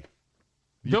 Who's they?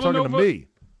 You're Villanova? talking to me.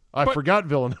 I forgot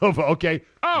Villanova. Okay.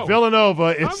 Oh.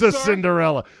 Villanova, it's a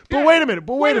Cinderella. But wait a minute.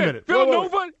 Wait a minute.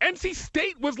 Villanova, NC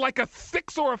State was like a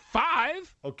 6 or a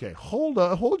 5. Okay,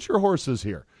 hold your horses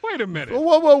here. Wait a minute.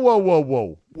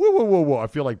 Whoa. I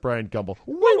feel like Brian Gumbel.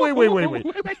 Wait. Wait.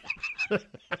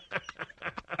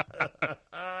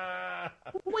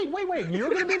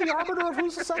 You're going to be the arbiter of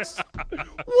who's the sex?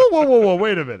 Whoa.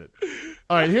 Wait a minute.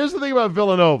 All right, here's the thing about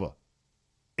Villanova.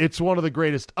 It's one of the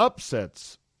greatest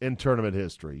upsets in tournament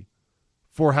history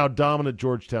for how dominant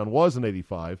Georgetown was in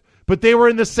 85, but they were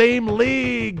in the same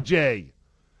league, Jay.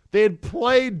 They had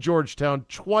played Georgetown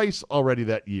twice already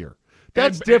that year.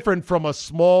 That's different from a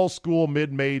small school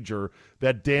mid-major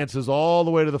that dances all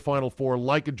the way to the Final Four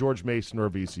like a George Mason or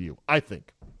a VCU, I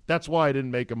think. That's why I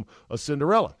didn't make them a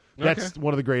Cinderella. That's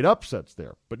one of the great upsets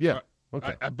there. But yeah,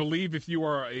 okay. I believe if you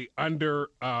are a under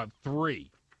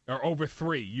 3 or over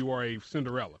 3, you are a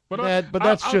Cinderella. But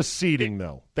that's just seeding,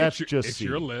 though. That's just it's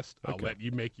seeding. Your list. I'll let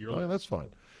you make your list. That's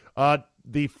fine.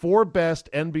 The 4 best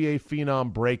NBA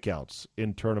phenom breakouts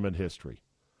in tournament history.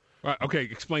 Okay,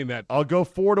 explain that. I'll go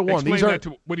 4 to 1. What do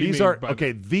you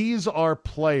mean? These are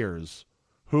players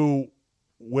who,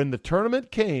 when the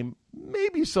tournament came,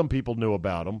 maybe some people knew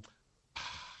about them.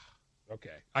 Okay,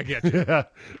 I get you.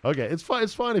 Okay, it's fine.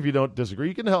 It's fine if you don't disagree.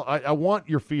 You can help. I want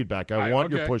your feedback. I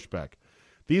want your pushback.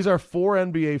 These are 4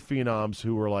 NBA phenoms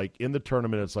who were like in the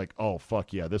tournament. It's like, oh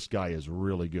fuck yeah, this guy is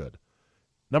really good.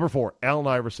 Number 4, Allen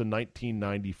Iverson,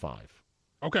 1995.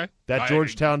 Okay, that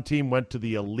Georgetown team went to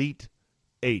the Elite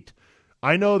 8.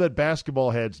 I know that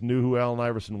basketball heads knew who Allen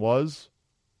Iverson was,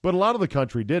 but a lot of the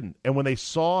country didn't. And when they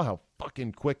saw how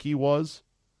fucking quick he was,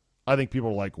 I think people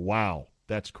were like, wow,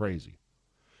 that's crazy.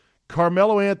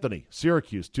 Carmelo Anthony,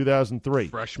 Syracuse, 2003.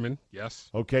 Freshman, yes.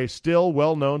 Okay, still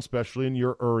well-known, especially in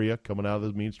your area, coming out of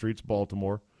the mean streets of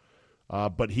Baltimore.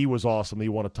 But he was awesome. He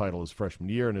won a title his freshman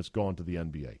year, and it's gone to the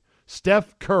NBA.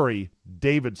 Steph Curry,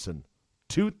 Davidson,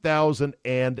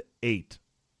 2008.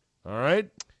 All right?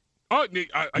 Oh, you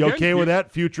okay with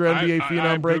that? Future NBA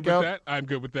phenom breakout? I'm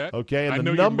good with that. Okay, and I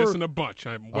know you're missing a bunch.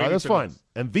 That's fine.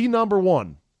 And the number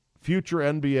 1 future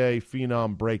NBA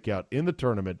phenom breakout in the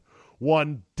tournament,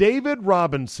 one David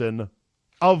Robinson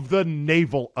of the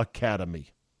Naval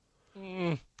Academy.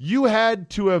 You had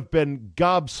to have been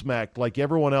gobsmacked like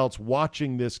everyone else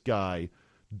watching this guy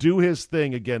do his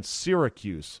thing against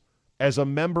Syracuse as a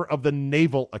member of the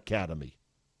Naval Academy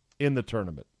in the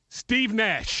tournament. Steve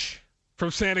Nash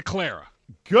from Santa Clara.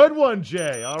 Good one,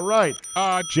 Jay. All right.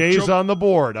 Jay's on the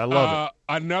board. I love it.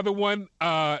 Another one,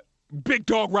 Big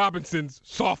Dog Robinson's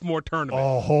sophomore tournament.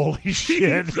 Oh, holy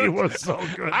shit. He was so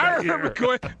good. I remember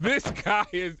going, this guy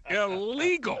is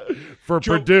illegal. For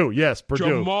Purdue. Yes, Purdue.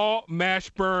 Jamal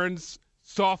Mashburn's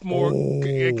sophomore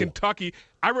in Kentucky.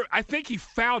 I think he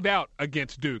fouled out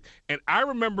against Duke. And I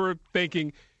remember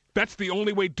thinking, that's the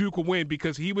only way Duke will win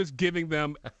because he was giving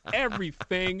them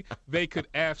everything they could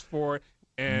ask for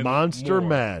and Monster more.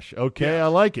 Mash. Okay, yes. I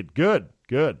like it. Good.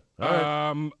 All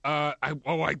right.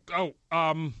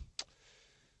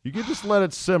 You can just let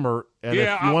it simmer, and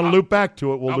if you want to loop back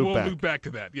to it, we'll loop back. I will loop back to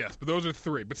that, yes. But those are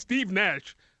 3. But Steve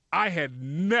Nash, I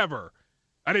didn't know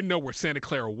where Santa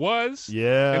Clara was.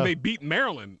 Yeah. And they beat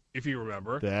Maryland, if you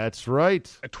remember. That's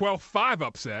right. A 12-5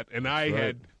 upset, and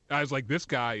I was like, this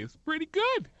guy is pretty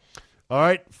good. All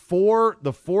right,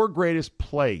 the 4 greatest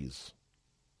plays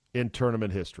in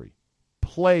tournament history.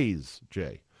 Plays,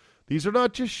 Jay. These are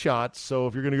not just shots, so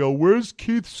if you're going to go, where's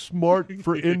Keith Smart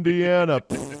for Indiana?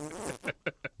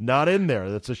 Not in there.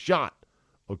 That's a shot,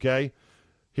 okay?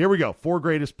 Here we go, 4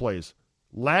 greatest plays.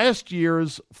 Last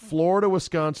year's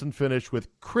Florida-Wisconsin finish with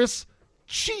Chris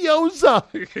Chiozza.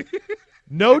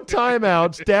 No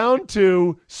timeouts, down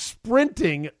to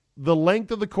sprinting the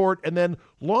length of the court and then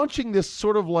launching this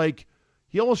sort of like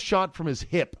he almost shot from his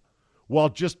hip while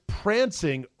just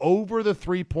prancing over the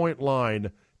three-point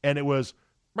line, and it was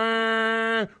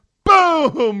boom,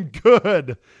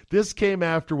 good. This came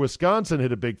after Wisconsin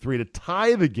hit a big 3 to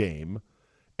tie the game,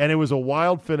 and it was a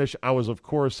wild finish. I was, of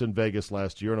course, in Vegas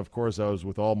last year, and, of course, I was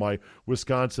with all my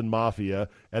Wisconsin mafia,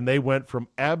 and they went from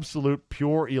absolute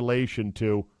pure elation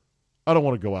to, I don't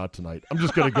want to go out tonight. I'm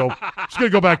just going to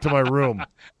go back to my room.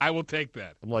 I will take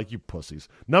that. I'm like, you pussies.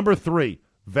 Number 3,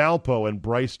 Valpo and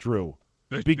Bryce Drew.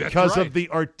 Because of the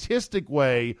artistic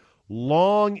way,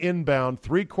 long inbound,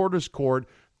 3/4 court,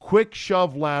 quick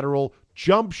shove lateral,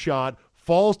 jump shot,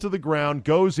 falls to the ground,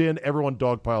 goes in, everyone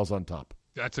dog piles on top.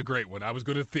 That's a great one. I was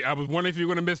wondering if you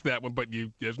were going to miss that one, but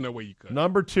there's no way you could.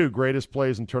 Number 2, greatest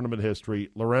plays in tournament history,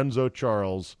 Lorenzo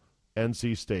Charles,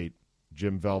 NC State,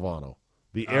 Jim Valvano.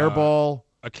 The air ball.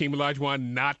 Akeem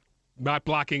Olajuwon not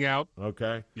blocking out.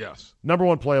 Okay. Yes. Number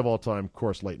 1 play of all time, of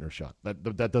course, Leitner's shot.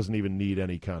 That doesn't even need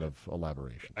any kind of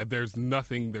elaboration. There's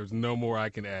no more I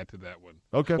can add to that one.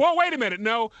 Okay. Well, wait a minute.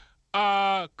 No.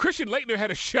 Christian Laettner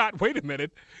had a shot, wait a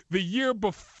minute, the year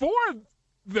before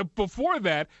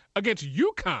that against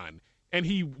UConn, and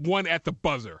he won at the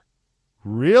buzzer.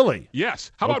 Really?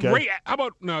 Yes. How about Ray?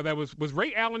 Was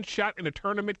Ray Allen's shot in a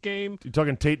tournament game? You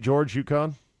talking Tate George,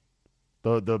 UConn?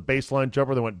 The baseline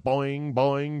jumper that went boing,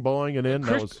 boing, boing, and in?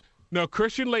 No,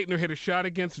 Christian Laettner hit a shot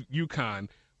against UConn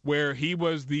where he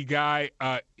was the guy,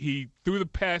 he threw the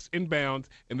pass inbounds,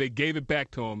 and they gave it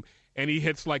back to him, and he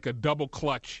hits like a double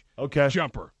clutch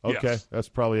jumper. Okay, yes. That's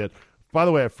probably it. By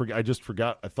the way, I just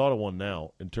forgot. I thought of one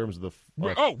now in terms of the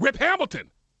Rip Hamilton.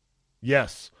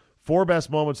 Yes. 4 best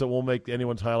moments that won't make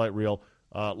anyone's highlight reel.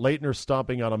 Leitner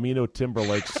stomping on Amino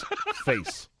Timberlake's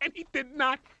face. And he did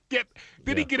not get –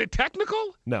 did he get a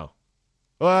technical? No.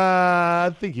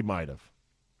 I think he might have.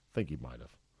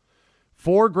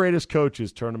 4 greatest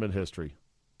coaches tournament history.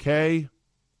 Kay,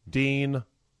 Dean,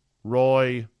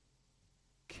 Roy,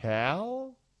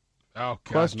 Cal? Oh, God,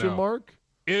 Question mark?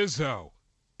 Izzo.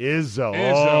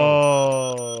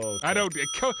 Oh. I don't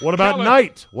What about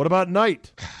Knight? What about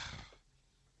Knight?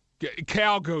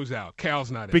 Cal goes out.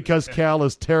 Cal's not in. Because Cal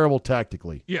is terrible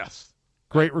tactically. Yes.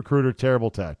 Great recruiter, terrible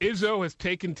tactics. Izzo has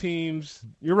taken teams.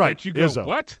 You're right. That you go, Izzo.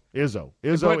 what? Izzo.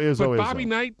 But Bobby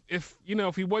Knight, if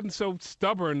he wasn't so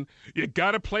stubborn, you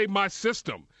got to play my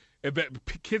system. If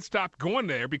kids stopped going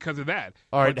there because of that.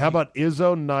 All right. How about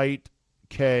Izzo, Knight,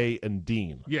 Kay, and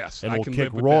Dean? Yes, and I we'll can kick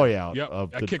live with Roy that. out Yep.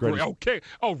 of the kick greatest. Roy. Okay.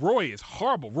 Oh, Roy is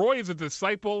horrible. Roy is a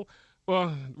disciple.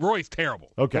 Well, Roy's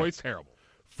terrible. Okay. Roy's terrible.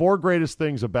 4 greatest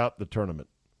things about the tournament.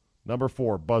 Number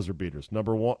 4, buzzer beaters.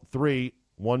 Number 3,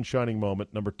 one shining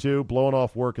moment. Number 2, blowing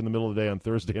off work in the middle of the day on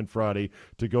Thursday and Friday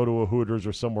to go to a Hooters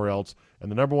or somewhere else.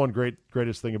 And the number 1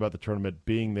 greatest thing about the tournament,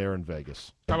 being there in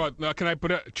Vegas. How about can I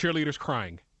put cheerleaders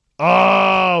crying?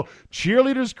 Oh,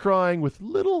 cheerleaders crying with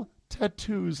little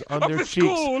tattoos on their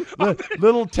cheeks.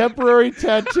 Little temporary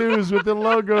tattoos with the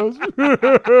logos.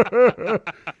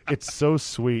 It's so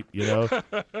sweet,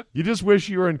 You just wish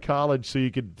you were in college so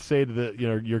you could say to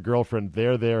your girlfriend,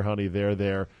 "They're there, honey, they're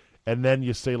there." And then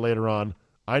you say later on,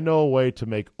 "I know a way to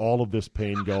make all of this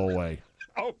pain go away."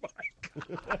 Oh my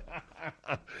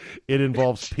God. It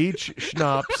involves peach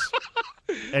schnapps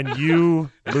and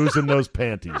you losing those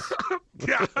panties.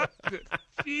 God,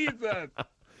 Jesus.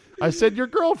 I said your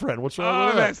girlfriend. What's wrong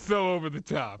with that? That's so over the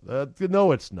top.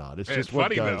 No, it's not. It's just what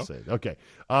funny, guys though. say. Okay.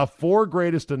 4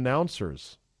 greatest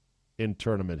announcers in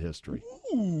tournament history.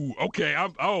 Ooh, okay.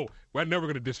 We're never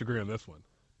going to disagree on this one.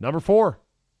 Number 4,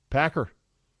 Packer.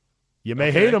 You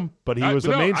may hate him, but he was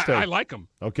a mainstay. I like him.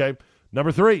 Okay.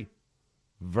 Number 3,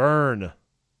 Vern.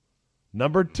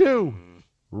 Number 2,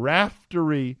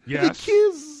 Raftery. Yes. The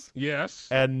Kiz. Yes.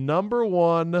 And number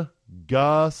 1,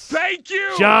 Gus. Thank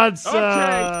you. Johnson.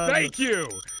 Okay. Thank you.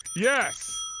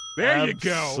 Yes. There you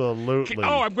go. Absolutely.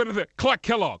 Oh, I'm going to say Clark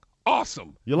Kellogg.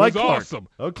 Awesome. You like was Clark? Awesome.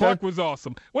 Okay. Clark was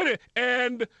awesome.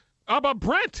 And how about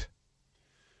Brent?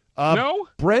 No?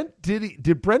 Brent,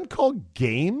 did Brent call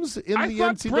games in the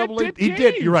thought NCAA? Brent did He did.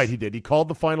 You're games. right. He did. He called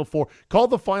the Final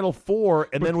Four,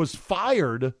 and then was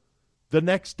fired the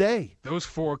next day. Those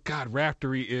 4, God,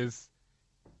 Raftery is,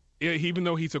 even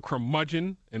though he's a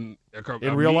curmudgeon in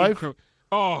real life?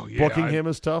 Oh, yeah. Booking him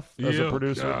is tough as a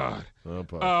producer. God. Oh,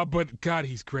 boy. But, God,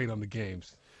 he's great on the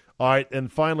games. All right,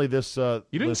 and finally this. You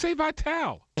didn't say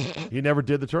Vital. He never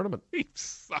did the tournament. He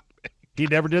sucked. He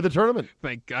never did the tournament.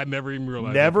 Thank God. Never even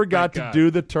realized. Never got to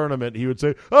do the tournament. He would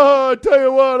say, "Oh, I tell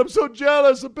you what, I'm so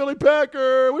jealous of Billy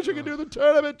Packer. I wish I could do the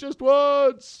tournament just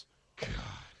once." God.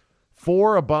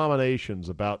 4 abominations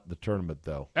about the tournament,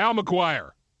 though. Al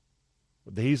McGuire.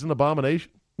 He's an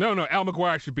abomination? No, Al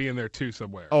McGuire should be in there, too,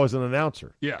 somewhere. Oh, as an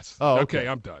announcer? Yes. Oh, okay,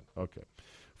 I'm done. Okay.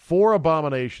 4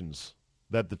 abominations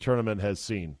that the tournament has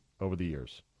seen over the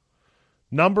years.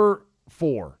 Number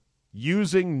 4,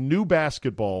 using new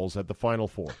basketballs at the Final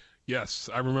Four. Yes,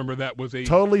 I remember that was a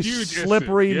totally huge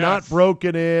slippery, issue. Yes. not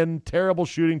broken in, terrible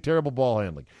shooting, terrible ball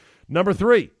handling. Number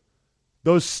 3,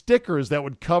 those stickers that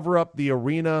would cover up the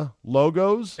arena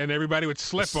logos. And everybody would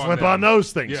slip on Slip them. on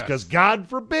those things, Yes. because God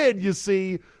forbid you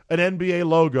see an NBA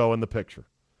logo in the picture.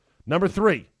 Number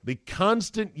 3, the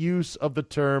constant use of the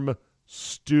term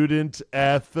student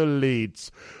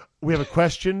athletes. We have a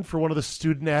question for one of the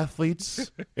student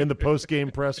athletes in the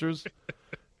post-game pressers.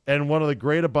 And one of the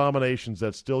great abominations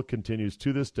that still continues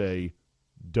to this day,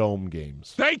 dome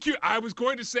games. Thank you. I was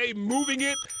going to say moving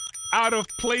it out of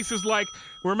places like,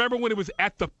 remember when it was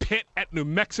at the pit at New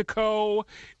Mexico?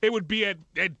 It would be at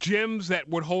gyms that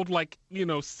would hold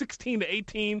 16 to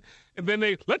 18, and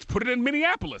then let's put it in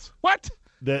Minneapolis. What?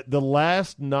 The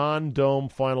last non-dome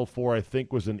Final Four, I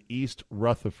think, was in East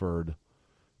Rutherford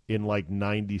in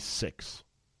 96.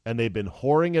 And they've been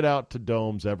whoring it out to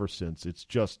domes ever since. It's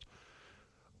just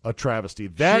a travesty.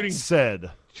 That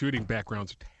said, shooting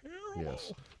backgrounds are terrible.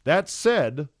 Yes. That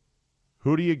said,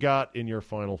 who do you got in your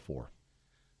Final Four?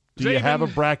 Do you have a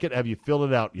bracket? Have you filled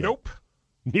it out yet? Nope.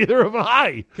 Neither have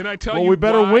I. Can I tell you Well, we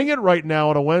better why? wing it right now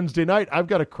on a Wednesday night. I've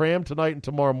got to cram tonight and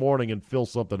tomorrow morning and fill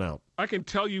something out. I can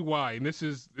tell you why, and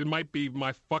it might be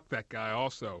my fuck that guy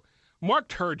also. Mark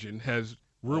Turgeon has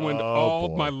ruined all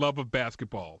of my love of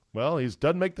basketball. Well, he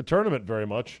doesn't make the tournament very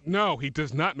much. No, he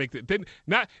does not make the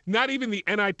not even the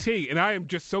NIT. And I am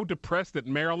just so depressed that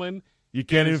Maryland You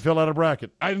can't even fill out a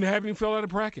bracket. I didn't have even fill out a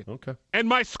bracket. Okay. And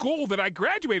my school that I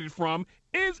graduated from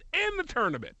is in the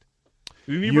tournament.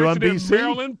 The University UMBC? of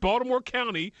Maryland, Baltimore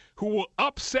County, who will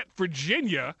upset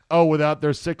Virginia. Oh, without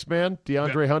their six-man,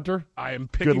 DeAndre Hunter? I am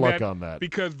picking Good luck that on that.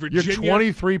 because Virginia.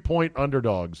 You're 23-point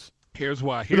underdogs. Here's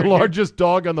why. The largest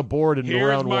dog on the board in here's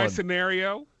round my one.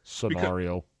 scenario.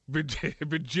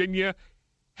 Virginia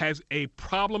has a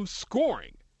problem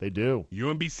scoring. They do.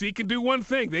 UMBC can do one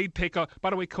thing. They take a,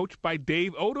 by the way, coached by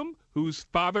Dave Odom, whose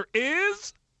father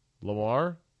is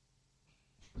Lamar?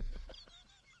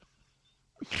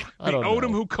 the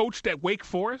Odom who coached at Wake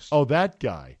Forest. Oh, that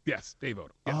guy. Yes, Dave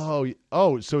Odom.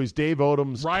 Yes. So he's Dave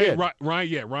Odom's kid.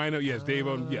 Ryan, yes, Dave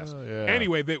Odom, yes. Yeah.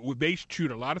 Anyway, they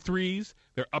shoot a lot of threes.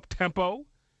 They're up-tempo.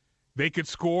 They could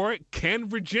score. Can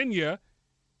Virginia,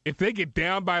 if they get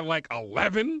down by like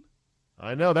 11?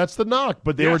 I know, that's the knock,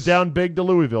 but they were down big to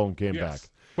Louisville and came back.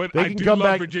 But they I can do come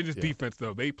love back. Virginia's defense,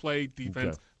 though. They play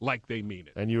defense like they mean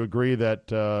it. And you agree that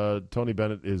Tony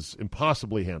Bennett is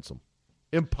impossibly handsome.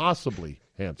 Impossibly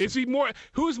handsome. Is he more?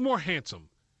 Who's more handsome,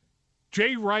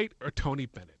 Jay Wright or Tony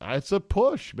Bennett? It's a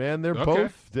push, man. They're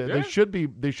both. They Yeah. should be.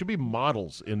 They should be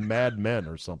models in Mad Men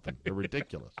or something. They're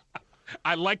ridiculous.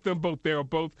 I like them both. They're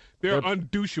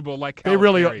undoucheable like They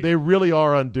really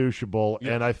are undoucheable,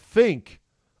 and I think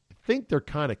they're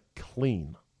kind of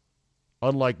clean,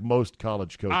 unlike most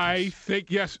college coaches. I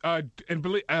think yes, and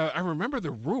believe I remember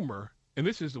the rumor, and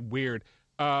this is weird.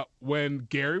 When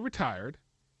Gary retired,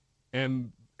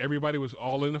 and everybody was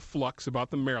all in a flux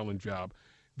about the Maryland job,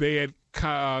 they had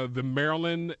the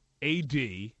Maryland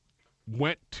AD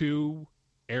went to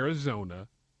Arizona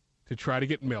to try to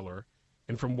get Miller,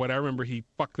 and from what I remember, he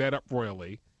fucked that up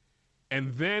royally.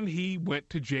 And then he went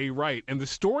to Jay Wright, and the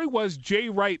story was Jay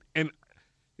Wright and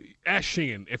Ash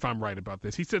Sheehan, if I'm right about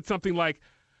this. He said something like,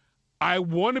 I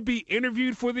want to be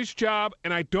interviewed for this job,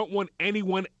 and I don't want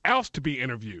anyone else to be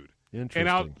interviewed. Interesting. And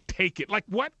I'll take it. Like,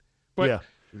 what? But yeah,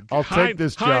 I'll take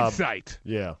this job. Hindsight.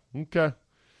 Yeah. Okay.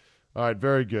 All right.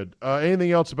 Very good.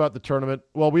 Anything else about the tournament?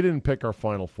 Well, we didn't pick our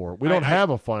Final Four. We don't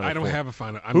have a Final Four. I don't have a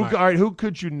Final. All right. Who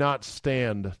could you not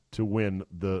stand to win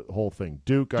the whole thing?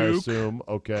 Duke, I assume.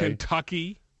 Okay.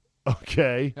 Kentucky.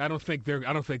 Okay. I don't think they're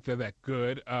that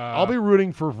good. I'll be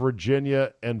rooting for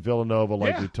Virginia and Villanova,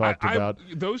 like we talked about.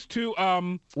 Those two.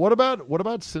 What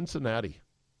about Cincinnati?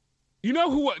 You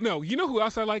know who? No. You know who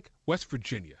else I like? West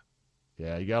Virginia.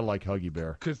 Yeah, you gotta like Huggy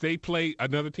Bear because they play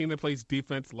another team that plays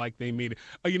defense like they mean it.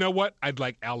 You know what? I'd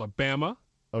like Alabama.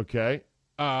 Okay.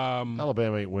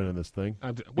 Alabama ain't winning this thing.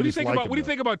 What do you think about? What do you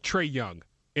think about Trey Young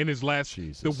in his last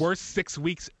the worst 6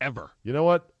 weeks ever? You know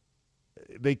what?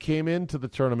 They came into the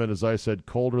tournament, as I said,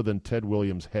 colder than Ted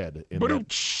Williams' head in that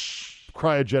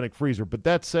cryogenic freezer. But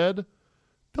that said,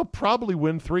 they'll probably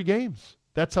win 3 games.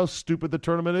 That's how stupid the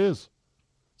tournament is.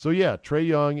 So, yeah, Trey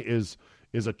Young is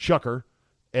a chucker,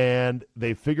 and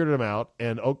they figured him out,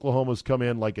 and Oklahoma's come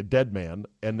in like a dead man,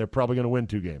 and they're probably going to win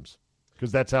 2 games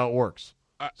because that's how it works.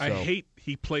 I hate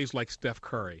he plays like Steph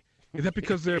Curry. Is that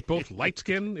because they're both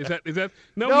light-skinned? Is that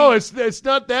no? It's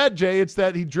not that, Jay. It's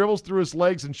that he dribbles through his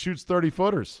legs and shoots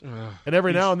 30-footers, and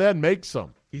every now and then makes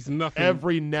some. He's nothing.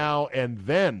 Every now and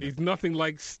then. He's nothing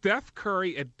like Steph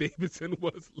Curry at Davidson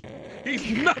was.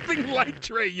 He's nothing like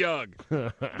Trey Young.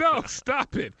 No,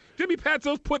 stop it. Jimmy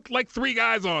Patsos put like 3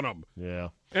 guys on him. Yeah.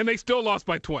 And they still lost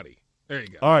by 20. There you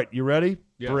go. All right, you ready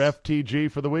Yes. for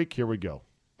FTG for the week? Here we go.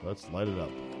 Let's light it up.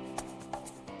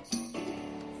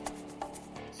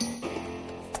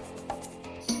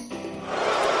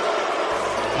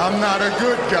 I'm not a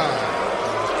good guy.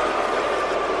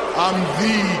 I'm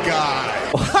the guy.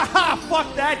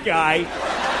 Fuck that guy.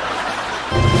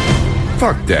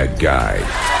 Fuck that guy.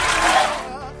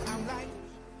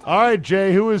 All right,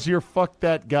 Jay, who is your fuck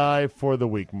that guy for the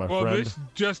week, my friend? Well, this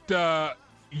just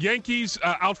Yankees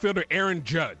outfielder Aaron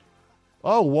Judge.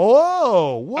 Oh,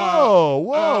 whoa,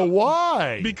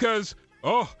 why? Because,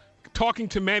 talking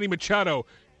to Manny Machado,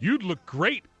 you'd look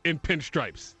great in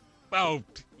pinstripes. Oh,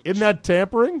 isn't that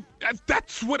tampering?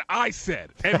 That's what I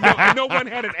said. And no one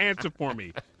had an answer for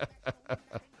me.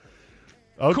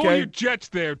 Okay. Cool your jets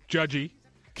there, Judgy.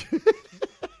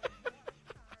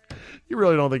 You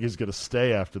really don't think he's going to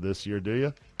stay after this year, do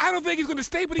you? I don't think he's going to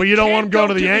stay, but you don't want him going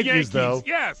to the Yankees, though.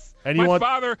 Yes. And my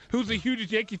father, who's a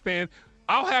huge Yankee fan,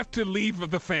 I'll have to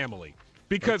leave the family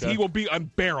because he will be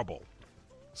unbearable.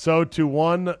 So to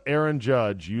one Aaron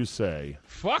Judge, you say,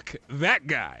 fuck that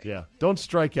guy. Yeah. Don't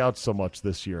strike out so much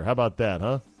this year. How about that,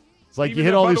 huh? It's like Even you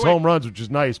hit all these the way, home runs, which is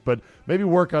nice, but maybe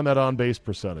work on that on-base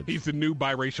percentage. He's the new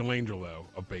biracial angel, though,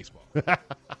 of baseball.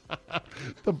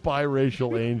 The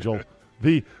biracial angel.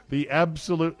 the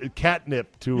absolute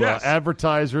catnip to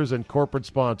advertisers and corporate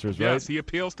sponsors, right? Yes, he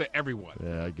appeals to everyone.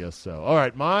 Yeah, I guess so. All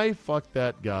right, my fuck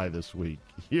that guy this week.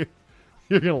 You're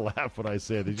gonna laugh when I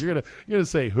say this. You're gonna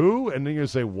say who, and then you're gonna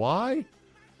say why.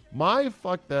 My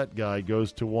fuck that guy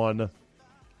goes to one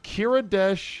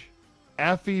Kiradesh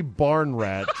Affy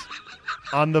Barnrat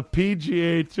on the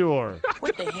PGA Tour.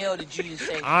 What the hell did you just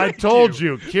say? I told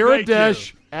you.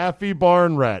 Kiradesh Affy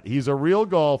Barnrat. He's a real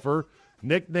golfer,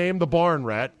 nicknamed the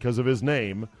Barnrat because of his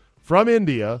name, from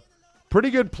India. Pretty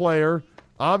good player.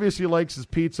 Obviously likes his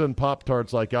pizza and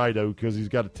Pop-Tarts like I do because he's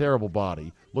got a terrible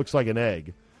body. Looks like an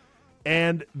egg.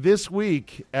 And this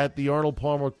week at the Arnold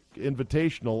Palmer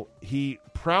Invitational, he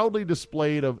proudly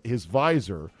displayed of his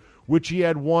visor, which he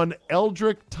had one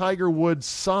Eldrick Tiger Woods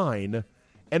sign,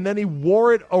 and then he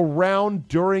wore it around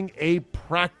during a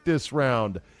practice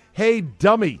round. Hey,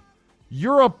 dummy,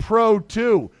 you're a pro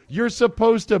too. You're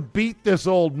supposed to beat this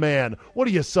old man. What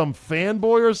are you, some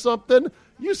fanboy or something?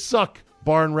 You suck,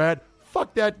 Barnrat.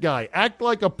 Fuck that guy. Act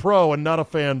like a pro and not a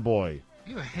fanboy.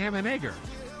 He's a ham and egger.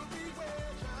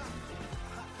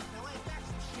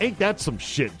 Ain't that some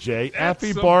shit, Jay?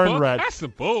 Affy Barnrat. That's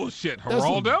some bullshit,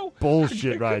 Geraldo.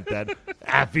 Bullshit, right? That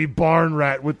Affy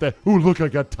Barnrat with the, ooh, look, I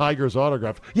got Tiger's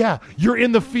autograph. Yeah, you're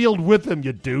in the field with him,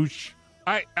 you douche.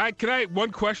 Can I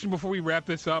one question before we wrap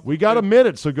this up? We got a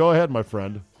minute, so go ahead, my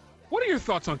friend. What are your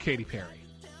thoughts on Katy Perry?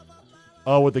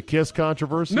 Oh, with the Kiss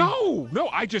controversy? No,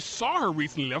 I just saw her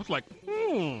recently. I was like,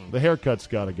 The haircut's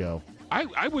got to go.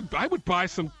 I would buy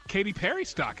some Katy Perry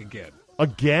stock again.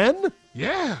 Again?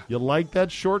 Yeah. You like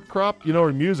that short crop? You know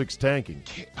her music's tanking.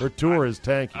 Her tour is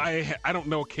tanking. I don't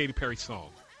know a Katy Perry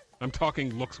song. I'm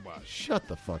talking looks-wise. Shut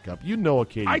the fuck up. You know a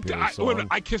Katy Perry song.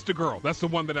 I Kissed a Girl. That's the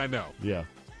one that I know. Yeah.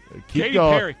 Katy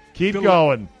Perry. Keep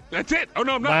going. That's it. Oh,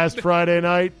 no, I'm not. Last Friday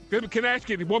night. Can I ask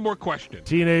you one more question?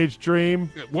 Teenage Dream.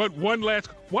 One last.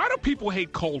 Why do people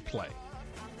hate Coldplay?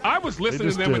 I was listening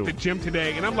to them at the gym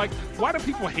today, and I'm like, why do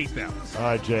people hate them? All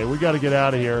right, Jay, we got to get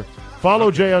out of here.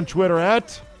 Follow Jay on Twitter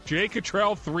at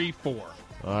JCottrell34. All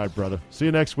right, brother. See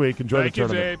you next week. Enjoy the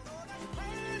tournament.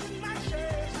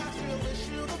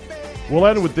 We'll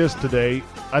end with this today.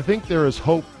 I think there is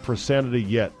hope for sanity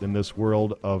yet in this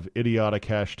world of idiotic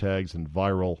hashtags and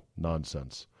viral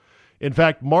nonsense. In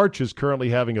fact, March is currently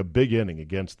having a big inning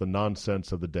against the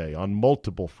nonsense of the day on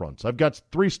multiple fronts. I've got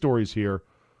 3 stories here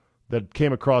that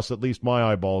came across at least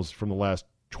my eyeballs from the last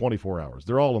 24 hours.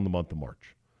 They're all in the month of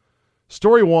March.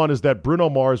 Story 1 is that Bruno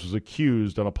Mars was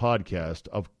accused on a podcast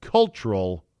of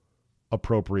cultural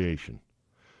appropriation.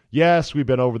 Yes, we've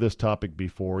been over this topic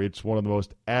before. It's one of the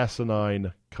most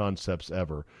asinine concepts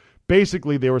ever.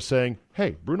 Basically, they were saying,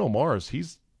 hey, Bruno Mars,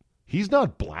 he's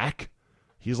not black.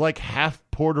 He's like half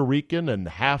Puerto Rican and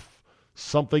half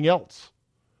something else.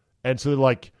 And so they're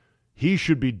like, he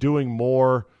should be doing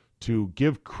more to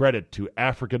give credit to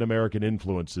African-American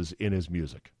influences in his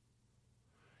music.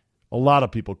 A lot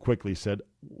of people quickly said,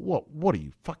 what are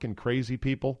you, fucking crazy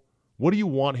people? What do you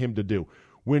want him to do?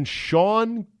 When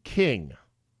Sean King,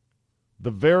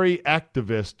 the very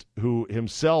activist who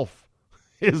himself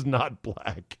is not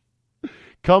black,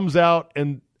 comes out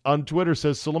and on Twitter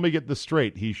says, so let me get this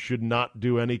straight, he should not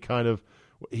do any kind of,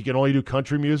 he can only do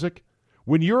country music?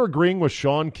 When you're agreeing with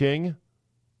Sean King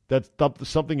that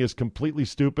something is completely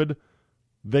stupid,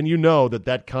 then you know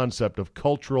that concept of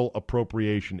cultural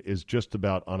appropriation is just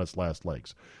about on its last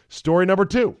legs. Story number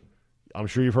 2. I'm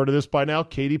sure you've heard of this by now.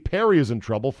 Katy Perry is in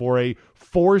trouble for a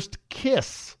forced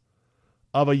kiss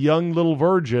of a young little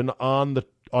virgin on the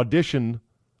audition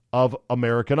of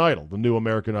American Idol, the new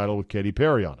American Idol with Katy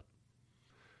Perry on it.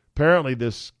 Apparently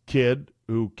this kid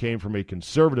who came from a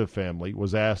conservative family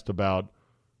was asked about,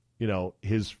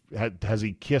 has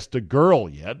he kissed a girl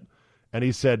yet? And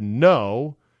he said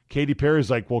no. Katy Perry's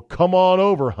like, well, come on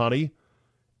over, honey.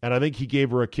 And I think he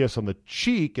gave her a kiss on the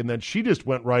cheek, and then she just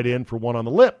went right in for one on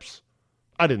the lips.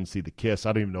 I didn't see the kiss.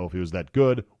 I don't even know if he was that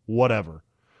good. Whatever.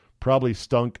 Probably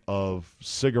stunk of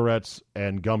cigarettes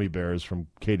and gummy bears from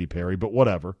Katy Perry, but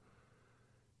whatever.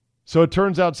 So it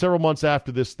turns out several months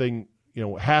after this thing,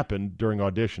 happened during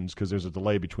auditions, because there's a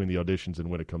delay between the auditions and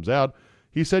when it comes out,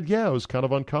 he said, yeah, it was kind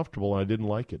of uncomfortable, and I didn't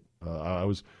like it.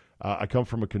 I come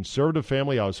from a conservative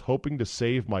family. I was hoping to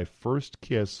save my first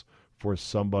kiss for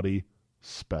somebody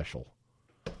special.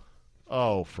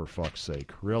 Oh, for fuck's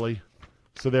sake. Really?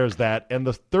 So there's that. And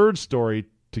the third story,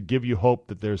 to give you hope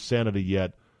that there's sanity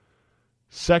yet,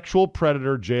 sexual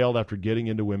predator jailed after getting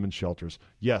into women's shelters.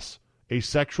 Yes, a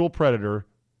sexual predator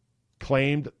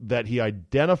claimed that he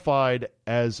identified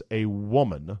as a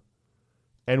woman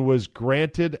and was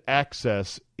granted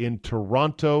access in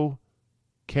Toronto,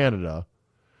 Canada,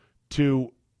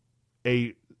 to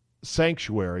a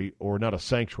sanctuary, or not a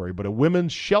sanctuary, but a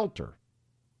women's shelter,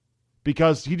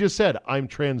 because he just said, I'm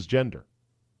transgender.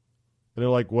 And they're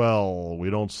like, well, we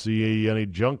don't see any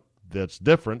junk that's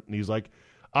different. And he's like,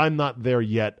 I'm not there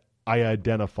yet. I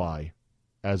identify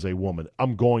as a woman.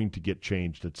 I'm going to get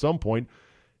changed at some point.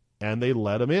 And they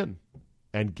let him in.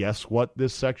 And guess what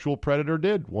this sexual predator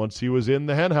did once he was in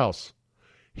the hen house?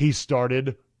 He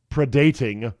started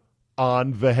predating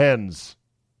on the hens.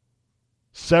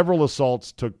 Several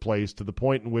assaults took place to the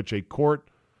point in which a court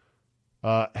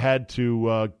had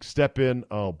to step in.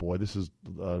 Oh, boy, this is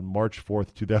March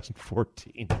 4th,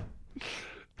 2014.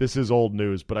 This is old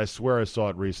news, but I swear I saw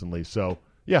it recently. So,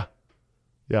 yeah,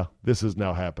 this is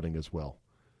now happening as well.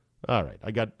 All right,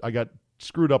 I got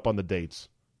screwed up on the dates.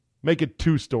 Make it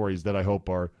 2 stories that I hope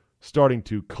are starting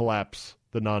to collapse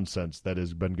the nonsense that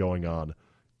has been going on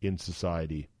in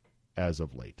society as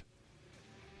of late.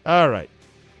 All right.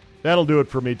 That'll do it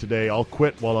for me today. I'll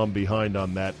quit while I'm behind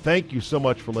on that. Thank you so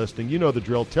much for listening. You know the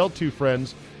drill. Tell 2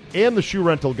 friends and the shoe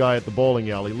rental guy at the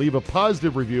bowling alley. Leave a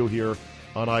positive review here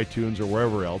on iTunes or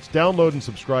wherever else. Download and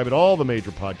subscribe at all the major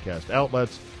podcast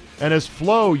outlets. And as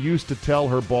Flo used to tell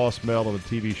her boss Mel on the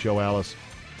TV show Alice,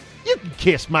 you can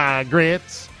kiss my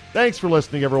grits. Thanks for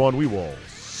listening, everyone. We will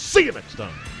see you next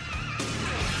time.